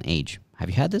certain age. Have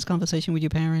you had this conversation with your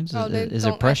parents? They Is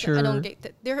there don't- pressure? I don't get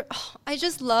that. I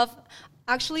just love.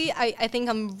 Actually, I think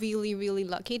I'm really really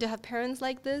lucky to have parents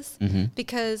like this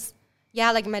because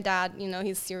yeah, like my dad, you know,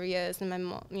 he's serious, and my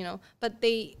mom, you know, but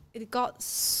it got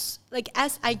like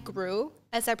as I grew,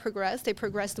 as I progressed, they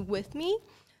progressed with me.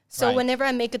 So Right. whenever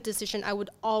I make a decision, I would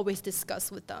always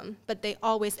discuss with them, but they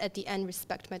always at the end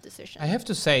respect my decision. I have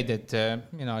to say that,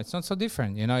 you know, it's not so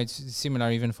different. You know, it's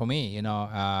similar even for me. You know,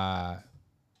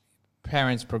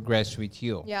 parents progress with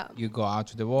you. Yeah. You go out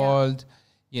to the world.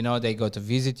 You know, they go to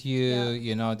visit you. Yeah.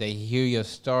 You know, they hear your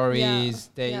stories.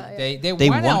 They Yeah, yeah. They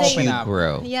wanna want open you up.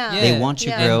 grow. Yeah. They Yeah. want you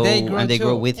Yeah. grow, And they grow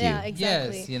grow too. with you. Yeah,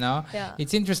 exactly. Yes, you know, Yeah.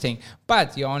 it's interesting.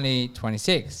 But you're only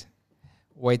 26.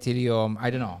 wait till you're, I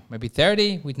don't know, maybe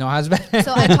 30 with no husband.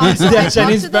 So I talk, so They're I talk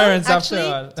Chinese to them, parents after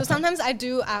actually. all. So sometimes I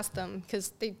do ask them because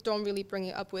they don't really bring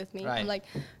it up with me. Right. I'm like,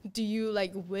 do you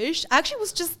like wish? I actually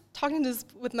was just talking this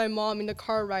with my mom in the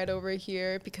car ride over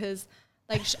here because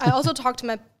like I also talk to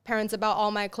my parents about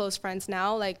all my close friends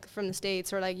now, like from the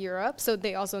States or like Europe. So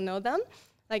they also know them,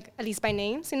 like at least by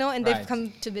names, you know, and Right. they've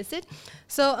come to visit.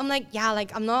 So I'm like, yeah,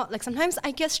 like I'm not like sometimes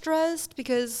I get stressed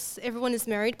because everyone is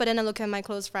married, but then I look at my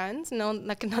close friends, you know,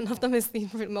 like none of them is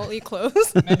even remotely close.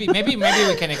 maybe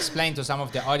we can explain to some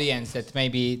of the audience that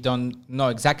maybe don't know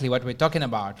exactly what we're talking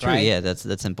about, True, right? yeah,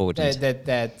 that's important.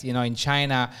 That you know, in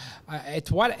China,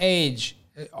 at what age?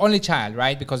 Only child,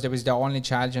 right? Because there is the only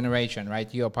child generation, right?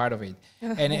 You're part of it.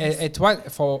 And at what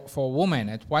for women?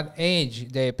 At what age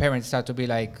the parents start to be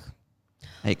like?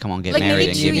 Hey, come on, get Like married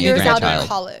maybe and 2 give me a years out of grandchild.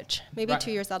 college. Maybe Right.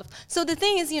 2 years out of. So the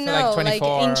thing is, you So like know, like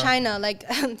 24. in China, like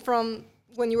from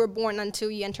when you were born until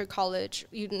you enter college,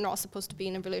 you're not supposed to be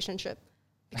in a relationship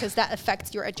because that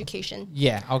affects your education.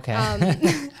 Yeah, okay.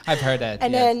 I've heard that.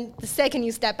 And yes. then the second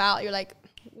you step out, you're like,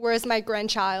 where's my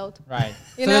grandchild? Right.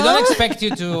 You So they don't know? expect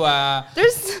you to.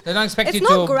 There's They don't expect it's you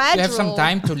not to have some gradual.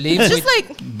 time to live It's with. just like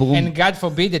Boom. And God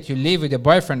forbid that you live with a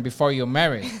boyfriend before you're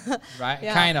married, right?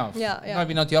 Yeah, Kind of. yeah, yeah.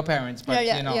 Maybe not your parents, but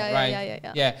Yeah, you know, yeah,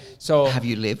 right? yeah. So Have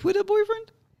you lived with a boyfriend?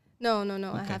 no,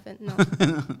 I haven't. No.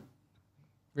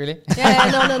 really.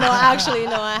 No. Actually,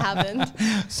 no, I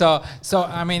haven't. So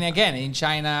I mean, again, in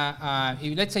China,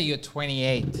 if, let's say you're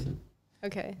 28,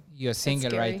 Okay. you're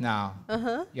single scary. right now.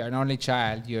 Uh-huh. You're an only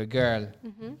child. You're a girl.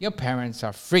 Your parents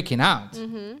are freaking out,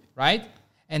 right?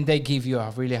 And they give you a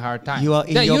really hard time. You are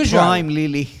in The your usual. prime,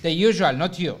 Lily. The usual,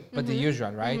 not you, but the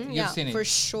usual, right? You've Yeah, seen it. for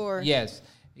sure. Yes.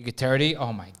 You get 30.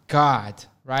 Oh my God.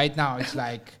 Right now, it's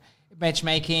like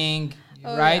matchmaking,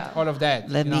 Oh, right? yeah. All of that.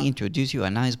 Let you me know? introduce you a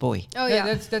nice boy. Oh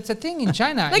yeah. That's a thing in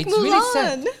China. Like it's really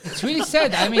sad. Mulan. It's really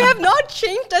sad. I mean, We have not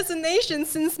changed as a nation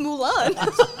since Mulan.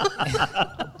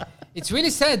 it's really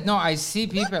sad. No, I see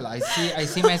people. I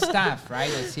see my staff, right?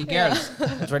 I see girls,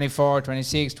 24,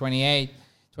 26, 28,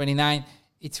 29.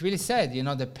 It's really sad. You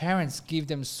know, the parents give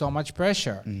them so much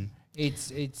pressure.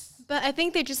 It's But I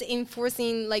think they're just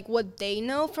enforcing like what they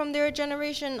know from their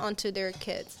generation onto their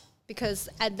kids. Because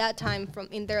at that time, from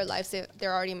in their lives,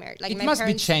 they're already married. Like it my must be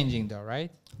parents. changing though,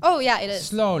 right? Oh yeah, it is.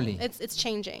 Slowly. It's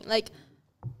changing. Like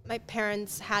my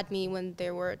parents had me when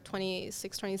they were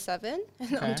 26, 27,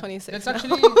 and I'm Okay. 26 That's now.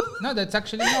 actually no. That's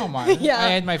actually normal. Yeah. I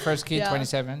had my first kid Yeah.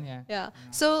 27. Yeah. Yeah.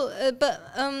 So, but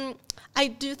I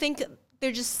do think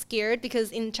they're just scared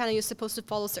because in China you're supposed to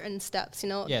follow certain steps. You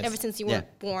know, Yes. ever since you Yeah. were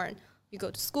born, you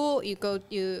go to school,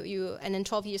 and then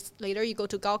 12 years later you go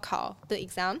to Gaokao, the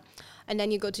exam, and then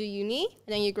you go to uni,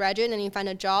 and then you graduate, and then you find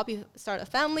a job, you start a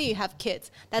family, you have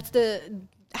kids. That's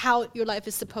how your life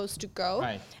is supposed to go.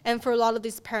 Right. And for a lot of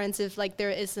these parents, if like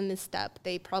there is a misstep,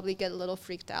 they probably get a little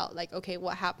freaked out. Like, okay,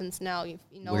 what happens now? You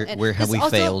know, and Where have there's we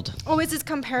also failed? Always this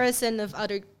comparison of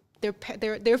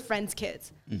their friends'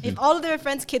 kids. If all of their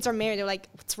friends' kids are married, they're like,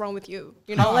 "What's wrong with you?"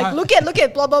 You know, How- like how- look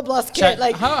at blah blah blah's kid.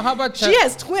 Like how about she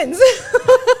has twins.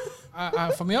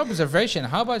 from your observation,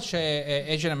 how about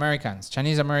Asian Americans,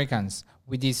 Chinese Americans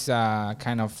with this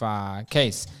kind of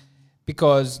case?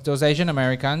 Because those Asian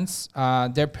Americans,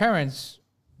 their parents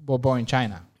were born in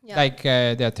China. Yeah. Like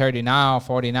they're 30 now,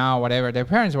 40 now, whatever. Their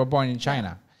parents were born in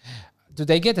China. Do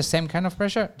they get the same kind of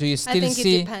pressure? Do you still think it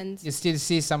see? depends. You still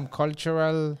see some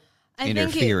cultural. I think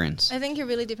Interference. I think it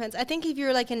really depends. I think if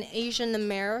you're like an Asian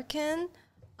American,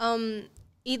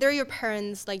 either your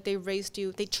parents like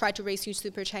they try to raise you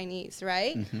super Chinese,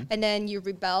 right? And then you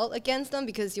rebel against them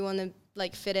because you want to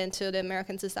like fit into the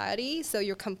American society. So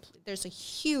there's a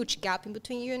huge gap in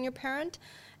between you and your parent,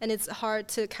 and it's hard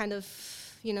to kind of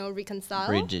reconcile.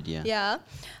 Bridge it, yeah. Yeah,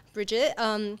 bridge it.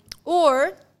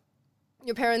 Or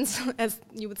your parents, as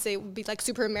you would say, would be like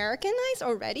super Americanized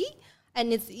already,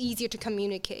 and it's easier to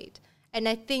communicate. And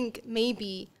I think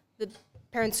maybe the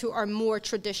parents who are more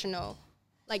traditional,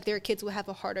 like their kids will have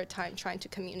a harder time trying to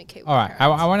communicate with All right,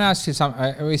 parents. I want to ask you some.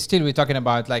 We're talking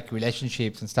about like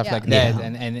relationships and stuff Yeah. like that, Yeah.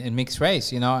 and mixed race.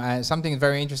 You know, something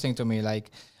very interesting to me. Like,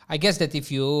 I guess that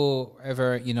if you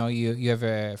ever, you have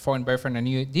a foreign boyfriend and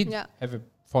you did Yeah. have a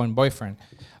foreign boyfriend,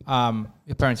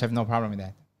 your parents have no problem with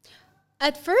that.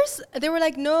 At first, they were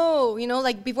like, no,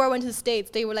 like before I went to the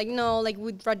States, they were like, no, like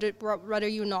we'd rather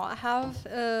you not have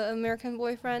an American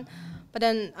boyfriend. But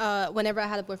then whenever I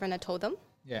had a boyfriend, I told them.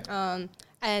 Yeah.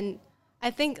 And I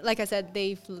think, like I said,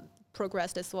 they've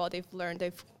progressed as well. They've learned,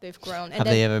 they've grown. And Have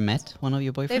then they ever met one of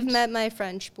your boyfriends? they've met my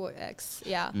French boy ex,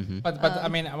 yeah. But I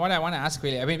mean, what I want to ask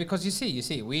really, I mean, because you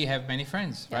see, we have many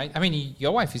friends, right? I mean,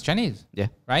 your wife is Chinese, Yeah.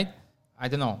 right? I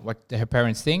don't know what her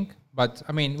parents think. But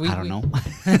I mean, I don't know.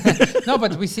 No,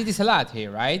 but we see this a lot here,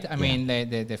 right? I mean,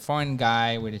 the foreign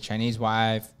guy with a Chinese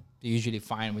wife, they're usually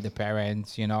fine with the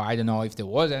parents. You know, I don't know if there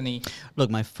was any. Look,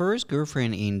 my first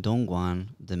girlfriend in Dongguan,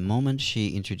 the moment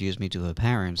she introduced me to her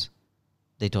parents,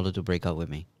 they told her to break up with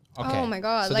me. Okay. Oh my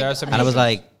God, So like- there are some And I was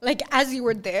issues. like, as you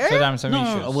were there. So there are some no,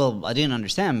 issues. well, I didn't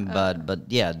understand, but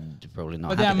yeah, probably not.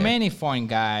 But there are happy many foreign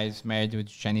guys married with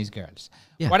Chinese girls.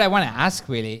 Yeah. What I want to ask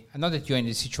really, I know that you're in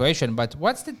this situation, but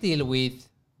what's the deal with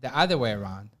the other way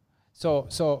around? So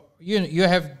you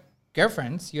have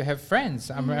girlfriends, you have friends,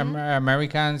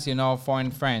 Americans, you know,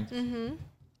 foreign friends.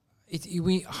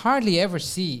 We hardly ever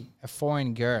see a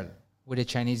foreign girl with a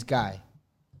Chinese guy.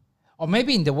 Or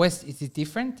maybe in the West, is it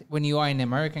different? When you are in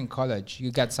American college,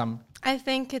 you got some. I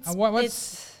think it's.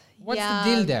 What's yeah,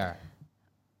 the deal there?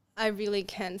 I really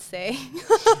can't say.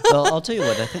 Well, I'll tell you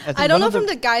what. I think I don't one know of from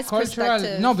the guy's Cultural,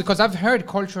 perspective. no, because I've heard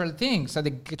cultural things. So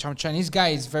the Chinese guy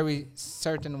is very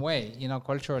certain way, you know,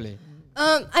 culturally.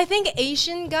 I think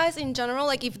Asian guys in general,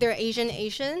 like if they're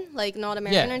Asian, like not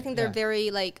American or anything, they're very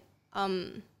like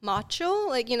macho,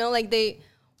 like you know, like they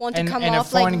want to come and off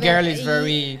a foreign like girl is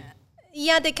very.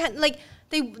 Yeah, they can't like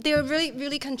they're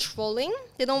really controlling.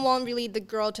 They don't want really the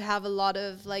girl to have a lot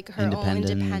of like her own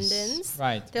independence.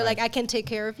 Right. They're like, I can take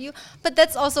care of you. But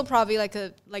that's also probably like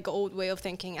a old way of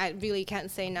thinking. I really can't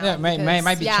say now. Yeah, might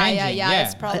be changing. Yeah.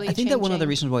 It's probably I think that one of the changing.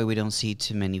 reasons why we don't see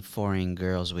too many foreign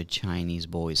girls with Chinese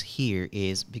boys here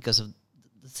is because of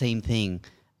the same thing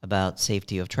about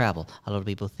safety of travel. A lot of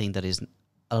people think that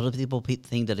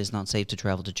think that it's not safe to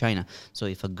travel to China. So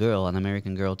if an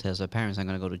American girl tells her parents, "I'm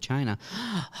going to go to China,"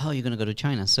 how are you going to go to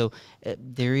China? So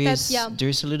there's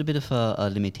a little bit of a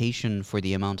limitation for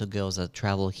the amount of girls that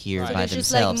travel here Right. by There's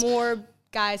themselves. just like more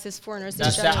guys as foreigners.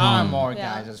 That's in there general. are more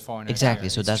Yeah. guys as foreigners. Exactly. here.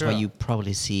 So It's that's why true. you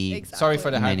probably see. Exactly. Sorry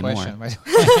for the hard many more. question. by the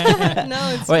way. No,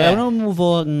 it's All right, Yeah. I want to move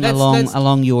on Let's-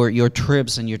 along your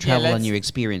trips and your travel and let's- your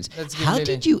experience. let's give How Lily-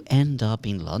 did you end up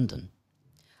in London?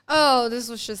 Oh, this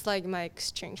was just like my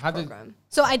exchange How did- program.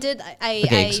 So I did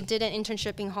Okay, I did an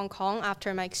internship in Hong Kong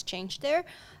after my exchange there.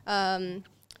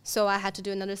 So I had to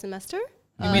do another semester.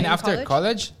 You mean in after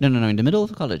college? No, in the middle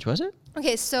of college, was it?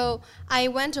 Okay, so I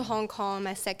went to Hong Kong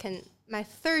my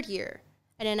third year,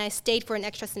 and then I stayed for an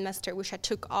extra semester, which I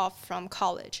took off from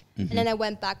college, and then I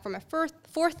went back for my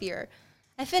fourth year.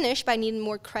 I finished, but I needed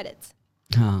more credits,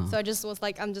 Oh. so I just was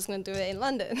like, I'm just gonna do it in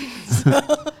London.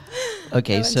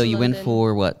 Okay, went so to you went London.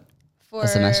 for what? For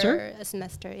semester? A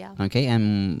semester, yeah. Okay,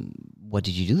 and what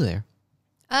did you do there?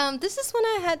 This is when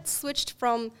I had switched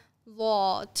from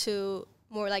law to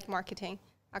more like marketing,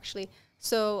 actually.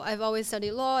 So I've always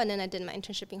studied law, and then I did my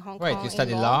internship in Hong Kong. Wait, you in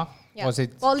studied law? Yeah. Was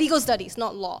it? Well, legal studies,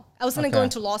 not law. I was going to go Okay.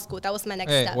 into law school. That was my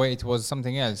next Wait, step. it was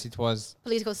something else. It was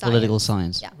Political science. Political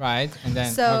science. Yeah. right, and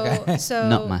then So, okay. so,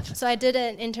 Not math. so I did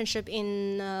an internship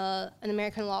in an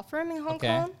American law firm in Hong Okay,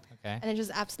 Kong. okay. And I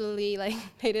just absolutely like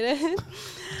hated it.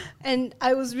 And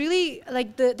I was really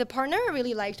like the partner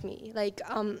really liked me. Like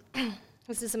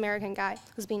was this American guy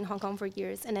who's been in Hong Kong for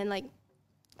years. And then like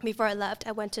before I left,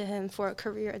 I went to him for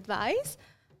career advice.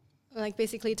 Like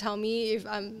basically tell me if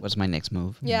I'm What's my next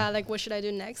move? yeah, like what should I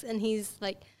do next? And he's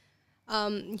like,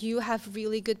 you have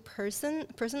really good person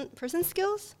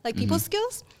skills, like people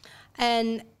skills.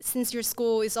 And since your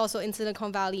school is also in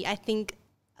Silicon Valley, I think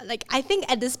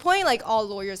at this point, like all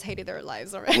lawyers hated their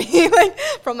lives already. Like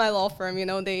from my law firm, you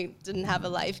know, they didn't have a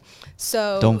life.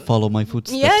 So Don't follow my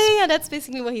footsteps. yeah. That's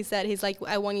basically what he said. He's like,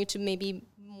 I want you to maybe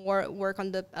more work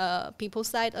on the people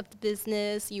side of the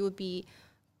business. You would be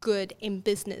good in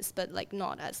business, but like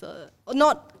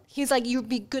he's like, you'd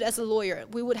be good as a lawyer.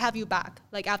 We would have you back,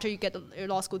 like after you get your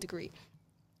law school degree.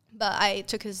 But I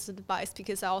took his advice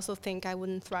because I also think I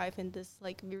wouldn't thrive in this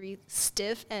like very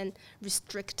stiff and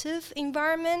restrictive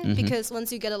environment, because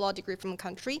once you get a law degree from a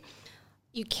country,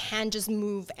 you can't just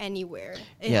move anywhere.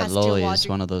 It Yeah, has law is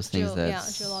one of those things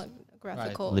that's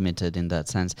geographical. limited in that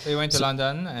sense. So you went to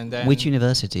London, and then Which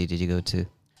university did you go to?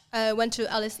 I went to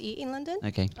LSE in London.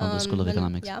 Okay, London School of and-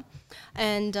 Economics. Yeah,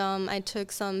 and I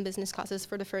took some business classes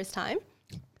for the first time,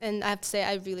 and I have to say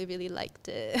I really, really liked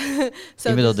it.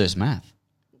 So Even though this- there's math,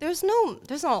 there's not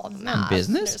a lot of math.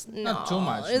 business? There's Not too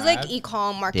much It's math. like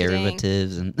econ marketing.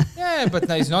 derivatives, and yeah, but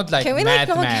no, it's not like Can we math,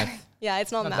 like not- math. Yeah,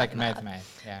 it's not Not math. like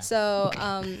math. Yeah. So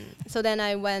so then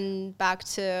I went back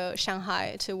to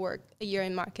Shanghai to work a year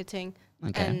in marketing,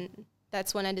 Okay. and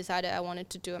that's when I decided I wanted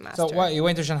to do a master. So what? You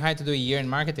went to Shanghai to do a year in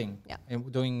marketing? Yeah.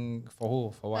 And doing for who?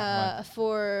 For what?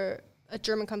 For a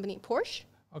German company, Porsche.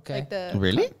 Okay. Like the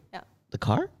Really? Yeah. The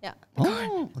car? Yeah.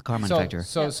 Oh, the car manufacturer.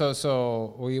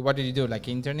 What did you do? Like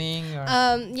interning? Or?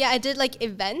 Yeah, I did like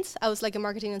events. I was like a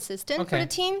marketing assistant for Okay. the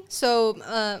team. So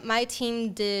my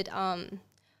team did,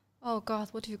 oh God,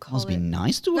 what do you call Must be it?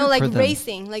 nice to work No, like for them.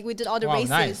 racing. Like we did all the Wow, races.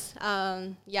 nice.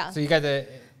 Yeah. So you got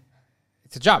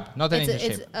it's a job, not an It's,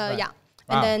 internship. Right. yeah.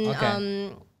 Wow, And then,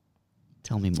 okay.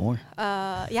 Tell me more.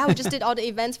 yeah, we just did all the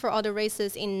events for all the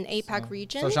races in APAC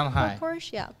region. so Shanghai. For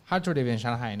Porsche, yeah. Hard to live in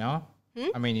Shanghai, no?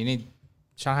 I mean, you need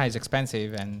Shanghai is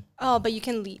expensive, and Oh, but you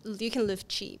can live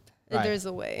cheap. Right. There's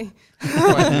a way.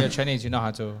 when you're Chinese, you know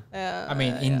how to. I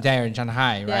mean, in there in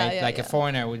Shanghai, right? yeah, like a yeah.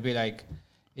 foreigner would be like,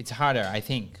 it's harder, I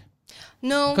think.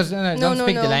 No, 'Cause, don't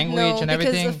speak the language and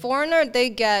everything? Because the foreigner, they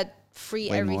get free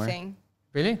Way more. everything.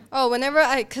 Really? Oh,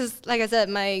 because like I said,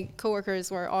 my coworkers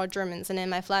were all Germans, and then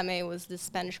my flatmate was this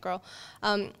Spanish girl.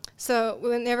 So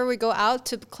whenever we go out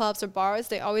to clubs or bars,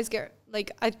 they always get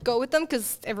like I go with them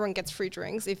because everyone gets free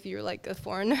drinks if you're like a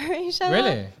foreigner in Shanghai.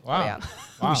 Really? Wow. yeah.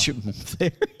 Wow. We should move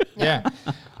there. Yeah.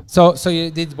 So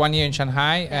you did 1 year in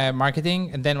Shanghai,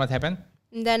 marketing, and then what happened?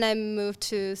 And then I moved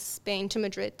to Spain, to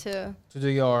Madrid, to To do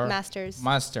your masters.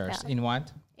 Masters Yeah. in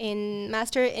what?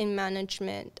 Master in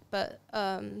management, but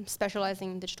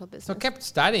specializing in digital business. So kept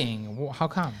studying. How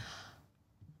come?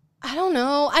 I don't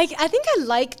know. I think I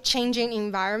like changing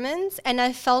environments, and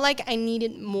I felt like I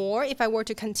needed more if I were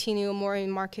to continue more in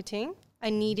marketing.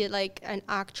 I needed like an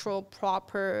actual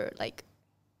proper like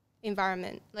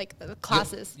environment, like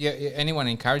classes. Anyone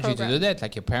encouraged you to do Programs. that?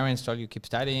 Like your parents told you keep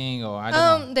studying, or I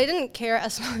don't know. They didn't care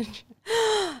as much.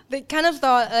 They kind of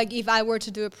thought like if I were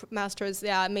to do a master's,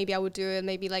 yeah, maybe I would do it.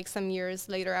 Maybe like some years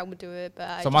later I would do it. But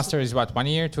I So just- master is what? 1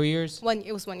 year, 2 years?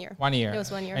 it was 1 year. 1 year. It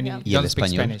was 1 year. And yeah. you ¿Y el don't speak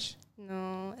español? Spanish.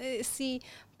 No, sí,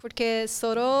 porque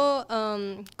solo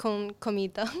con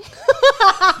comida.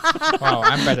 Wow,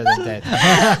 I'm better than that.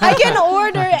 I can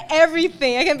order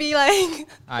everything. I can be like,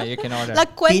 You can order. la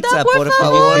cuenta, Pizza, por por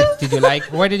favor. favor. Did you like?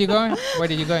 Where did you go? Where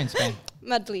did you go in Spain?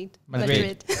 Madrid.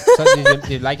 So did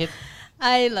you like it?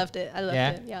 I loved it. I loved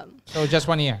Yeah? it. Yeah. So just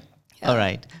 1 year. All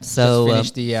right. Just So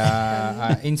finished the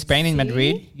in Spain in See?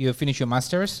 Madrid. You finish your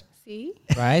masters, See?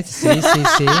 right? See.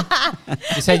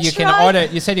 You said you can tried. order.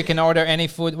 You said you can order any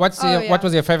food. What yeah.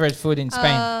 was your favorite food in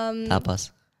Spain?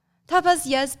 tapas. Tapas,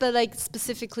 yes, but like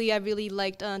specifically, I really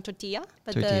liked tortilla,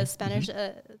 but Tortilla, the Spanish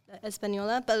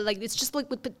española. But like it's just like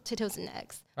with potatoes and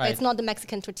eggs. But Right. it's not the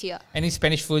Mexican tortilla. Any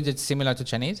Spanish food that's similar to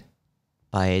Chinese?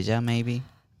 Paella, maybe.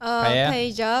 Paella?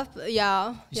 Paella,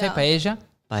 yeah. You say paella?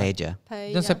 Paella.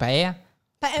 You don't say paella?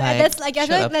 That's like I Shut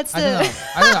feel like up. that's I don't know. the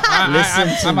I don't know. Listen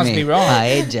to I must me. be wrong.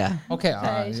 Paella, Okay.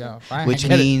 Paella. Yeah, fine. which I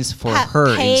get it. means for her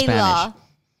in Spanish. paella.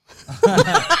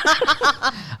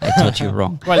 I told you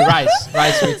wrong. Well,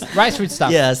 rice with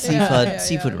stuff. Yeah, seafood, yeah,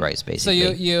 seafood yeah. rice, So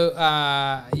basically.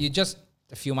 you just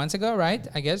a few months ago, right?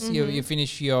 I guess you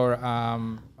finished your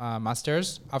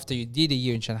masters after you did a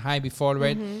year in Shanghai before,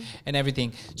 right? And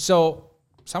everything. So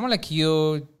someone like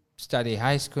you study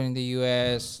high school in the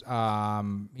U.S.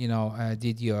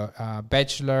 Did your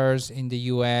bachelor's in the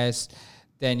U.S.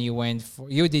 Then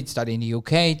you did study in the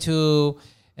UK too.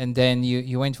 And then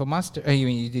you went for master.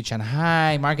 You did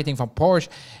Shanghai marketing for Porsche,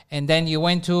 and then you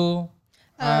went to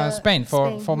Spain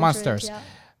for Madrid, masters.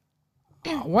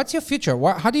 yeah. What's your future?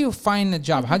 How do you find a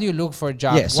job? How do you look for a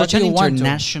job? Yeah, what such do an you want to?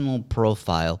 international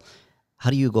profile. How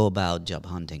do you go about job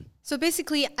hunting? So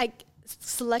basically, I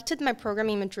selected my program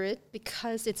in Madrid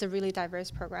because it's a really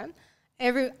diverse program.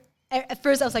 At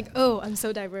first, I was like, "Oh, I'm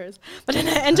so diverse," but then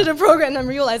I entered the program and I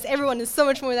realized everyone is so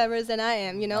much more diverse than I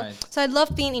am. Right. So I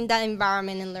love being in that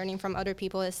environment and learning from other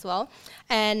people as well.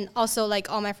 And also,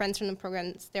 like all my friends from the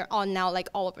programs, they're all now like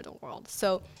all over the world.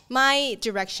 So my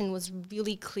direction was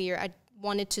really clear. I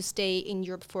wanted to stay in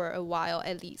Europe for a while,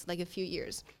 at least like a few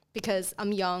years, because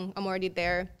I'm young. I'm already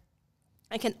there.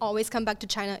 I can always come back to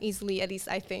China easily, at least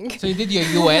I think. So you did your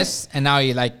US, and now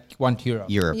you want Europe.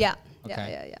 Europe. Yeah,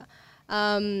 Okay. yeah.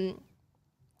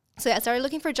 So yeah, I started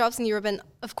looking for jobs in Europe, and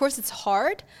of course it's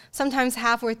hard. Sometimes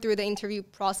halfway through the interview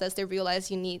process, they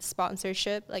realize you need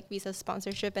sponsorship, like visa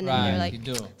sponsorship, and then Right, they're like, you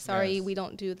do, "Sorry, yes. we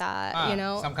don't do that," you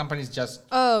know. Some companies just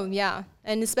Oh yeah,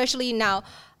 and especially now,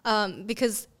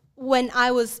 because when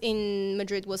I was in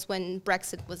Madrid was when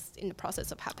Brexit was in the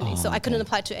process of happening, so I couldn't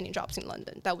apply to any jobs in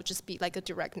London. That would just be like a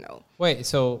direct no. wait.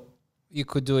 So you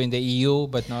could do in the EU,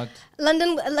 but not.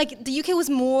 London, like the UK was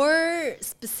more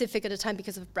specific at the time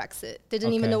because of Brexit. They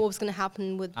didn't even Okay. know what was going to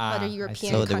happen with other I see.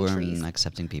 European So they countries. weren't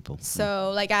accepting people.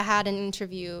 So like I had an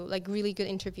interview, like really good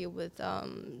interview with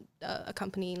a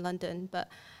company in London,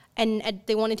 and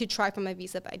they wanted to try for my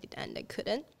visa, but I didn't, and I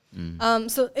couldn't.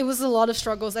 So it was a lot of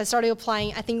struggles. I started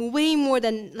applying, I think, way more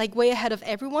than way ahead of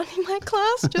everyone in my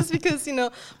class, just because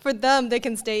for them they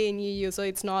can stay in EU, so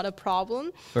it's not a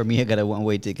problem. For me, I got a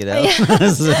one-way ticket out.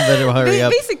 So better hurry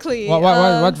up. Basically,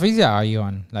 What visa are you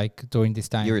on? Like during this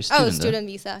time? You're a student. student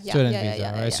visa. Yeah, Student yeah, visa,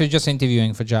 yeah, right? yeah. So you're just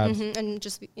interviewing for jobs. And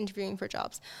just interviewing for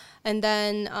jobs, and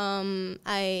then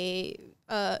I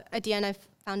at the end I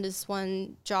found this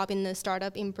one job in a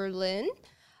startup in Berlin.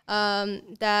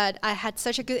 That I had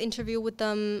such a good interview with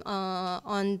them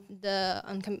on the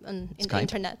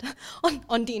internet,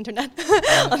 on the internet.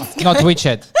 Not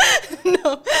WeChat.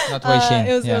 No, Not Weixin.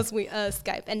 it was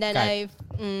Skype, and then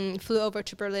Skype. I flew over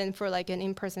to Berlin for an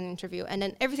in-person interview, and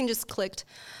then everything just clicked.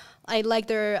 I liked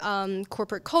their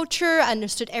corporate culture. I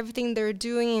understood everything they're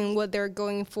doing and what they're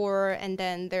going for, and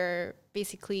then their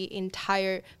basically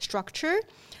entire structure,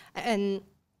 and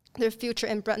their future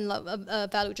and brand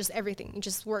value, just everything. It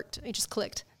just worked. It just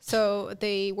clicked. So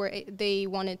they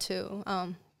wanted to.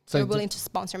 So They're willing to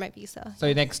sponsor my visa. So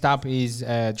your next stop is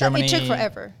Germany. It took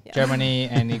forever. Yeah. Germany,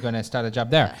 and you're gonna start a job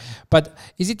there. Yeah. But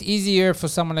is it easier for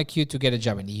someone like you to get a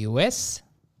job in the US?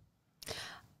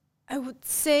 I would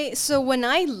say so. When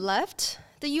I left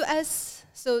the US,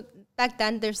 so back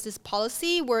then there's this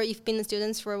policy where if you've been a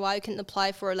student for a while, you can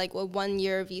apply for a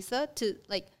 1-year visa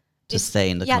to stay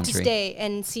in the country. Yeah, to stay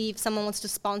and see if someone wants to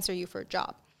sponsor you for a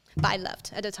job. But I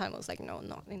left. At the time, I was like, no,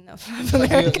 not enough.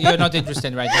 You're not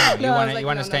interested right now. You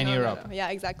want to stay in Europe. No. Yeah,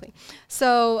 exactly.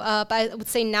 So, but I would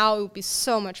say now it would be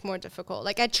so much more difficult.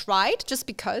 I tried just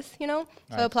because, So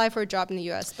I applied for a job in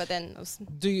the US, but then it was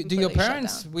Do your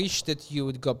parents wish that you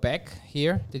would go back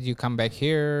here? Did you come back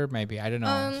here? Maybe, I don't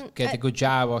know, get a good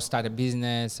job or start a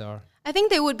business or... I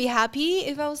think they would be happy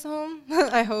if I was home.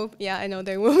 I hope. Yeah, I know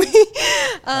they will be.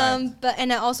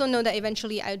 And I also know that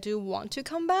eventually I do want to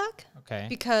come back. Okay.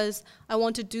 Because I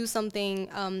want to do something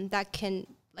that can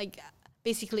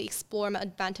basically explore my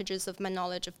advantages of my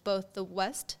knowledge of both the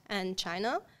West and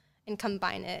China and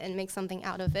combine it and make something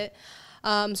out of it.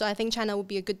 So I think China would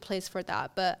be a good place for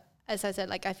that. But as I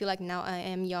said, I feel like now I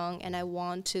am young and I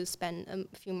want to spend a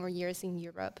few more years in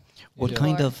Europe. What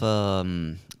kind of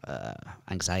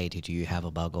anxiety do you have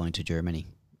about going to Germany?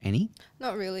 Any?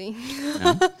 Not really.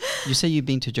 No? You say you've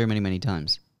been to Germany many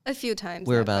times. A few times.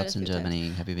 Whereabouts in Germany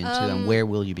have you been to, and where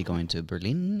will you be going to?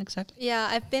 Berlin, exactly? Yeah,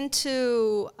 I've been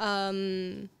to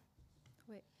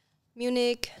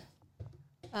Munich,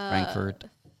 Frankfurt,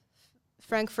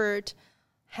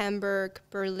 Hamburg,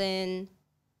 Berlin.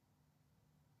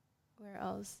 Where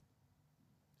else?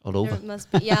 All over? There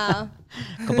must be, yeah.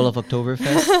 A couple of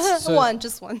Oktoberfests?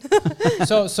 Just one.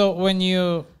 So when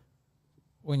you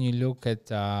look at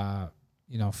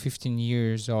 15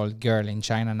 years old girl in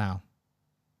China now,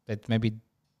 that maybe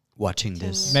watching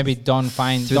this, maybe don't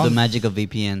find through the magic of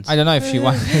VPNs. I don't know if she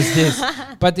wants this,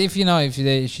 but if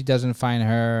she doesn't find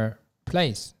her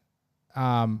place,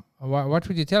 what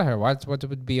would you tell her? What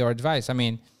would be your advice? I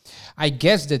mean, I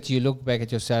guess that you look back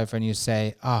at yourself and you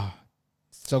say, "Oh,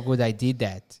 so good I did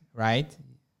that," right?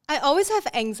 I always have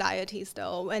anxieties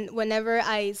though, and whenever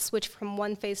I switch from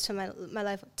one phase to my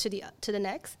life to the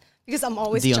next, because I'm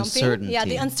always jumping. Uncertainty. Yeah,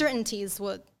 the uncertainty is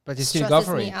what but you still go stresses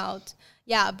for me it. out.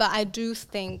 Yeah, but I do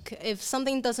think if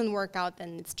something doesn't work out,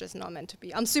 then it's just not meant to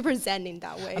be. I'm super zen in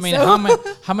that way. I mean,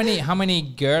 how many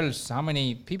girls, how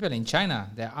many people in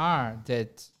China there are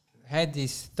that had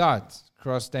this thought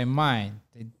cross their mind?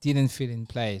 They didn't feel in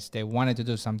place. They wanted to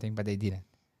do something, but they didn't.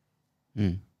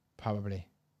 Probably.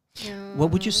 Yeah.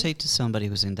 What would you say to somebody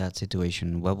who's in that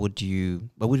situation? What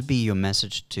would be your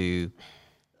message to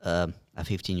a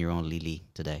 15-year-old Lily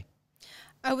today?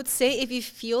 I would say if you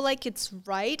feel like it's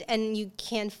right and you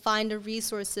can't find the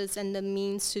resources and the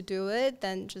means to do it,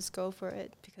 then just go for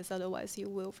it, because otherwise you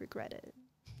will regret it.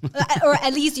 Or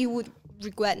at least you would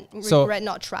regret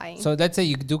not trying. So let's say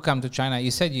you do come to China.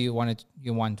 You said you want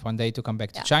one day to come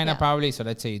back to China, probably. So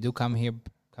let's say you do come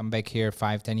back here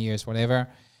 5-10 years, whatever,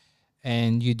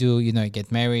 and you do, you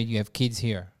get married, you have kids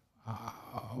here.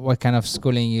 What kind of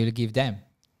schooling you'll give them?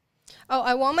 Oh,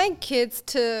 I want my kids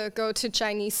to go to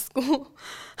Chinese school,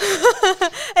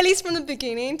 at least from the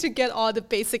beginning, to get all the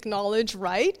basic knowledge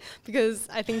right, because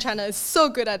I think China is so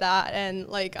good at that. And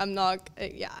I'm not,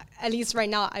 at least right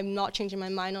now, I'm not changing my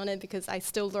mind on it, because I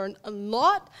still learn a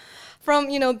lot from,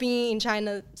 being in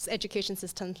China's education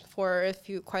system for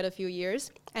quite a few years.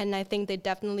 And I think they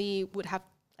definitely would have,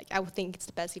 I would think it's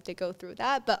the best if they go through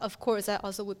that. But of course, I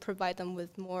also would provide them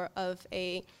with more of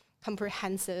a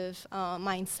comprehensive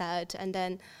mindset, and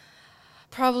then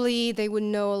probably they would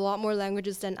know a lot more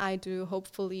languages than I do,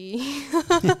 hopefully.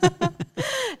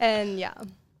 And yeah.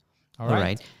 All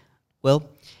right. Well,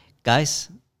 guys,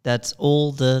 That's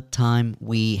all the time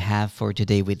we have for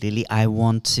today with Lily. I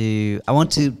want to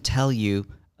tell you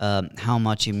how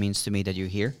much it means to me that you're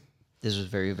here. This was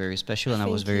very, very special, and I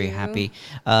was Thank very you. happy.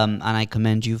 And I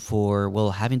commend you for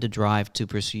having the drive to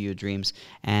pursue your dreams.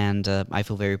 And I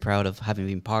feel very proud of having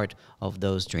been part of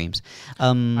those dreams.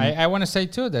 I want to say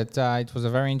too that it was a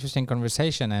very interesting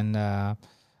conversation, and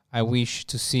I wish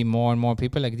to see more and more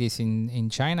people like this in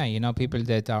China. You know, people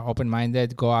that are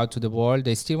open-minded, go out to the world.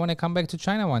 They still want to come back to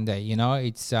China one day. You know,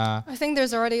 it's I think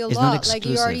there's already a It's not lot. Like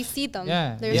you already exclusive. see them.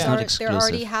 Yeah, There's yeah. It's not they're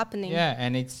already exclusive. happening. yeah,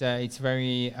 and it's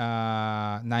very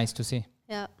nice to see.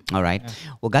 Yeah. All right.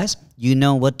 Well, guys, you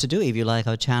know what to do. If you like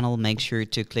our channel, make sure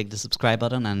to click the subscribe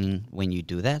button. And when you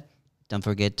do that, don't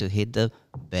forget to hit the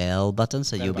bell button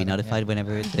so you'll be button, notified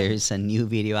whenever there's a new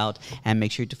video out. And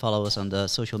make sure to follow us on the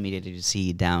social media that you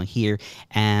see down here.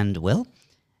 And, well,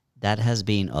 that has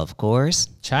been, of course.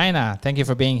 China, thank you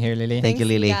for being here, Lily. Thank you, Thanks,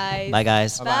 Lily. guys. Bye,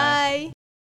 guys. Bye.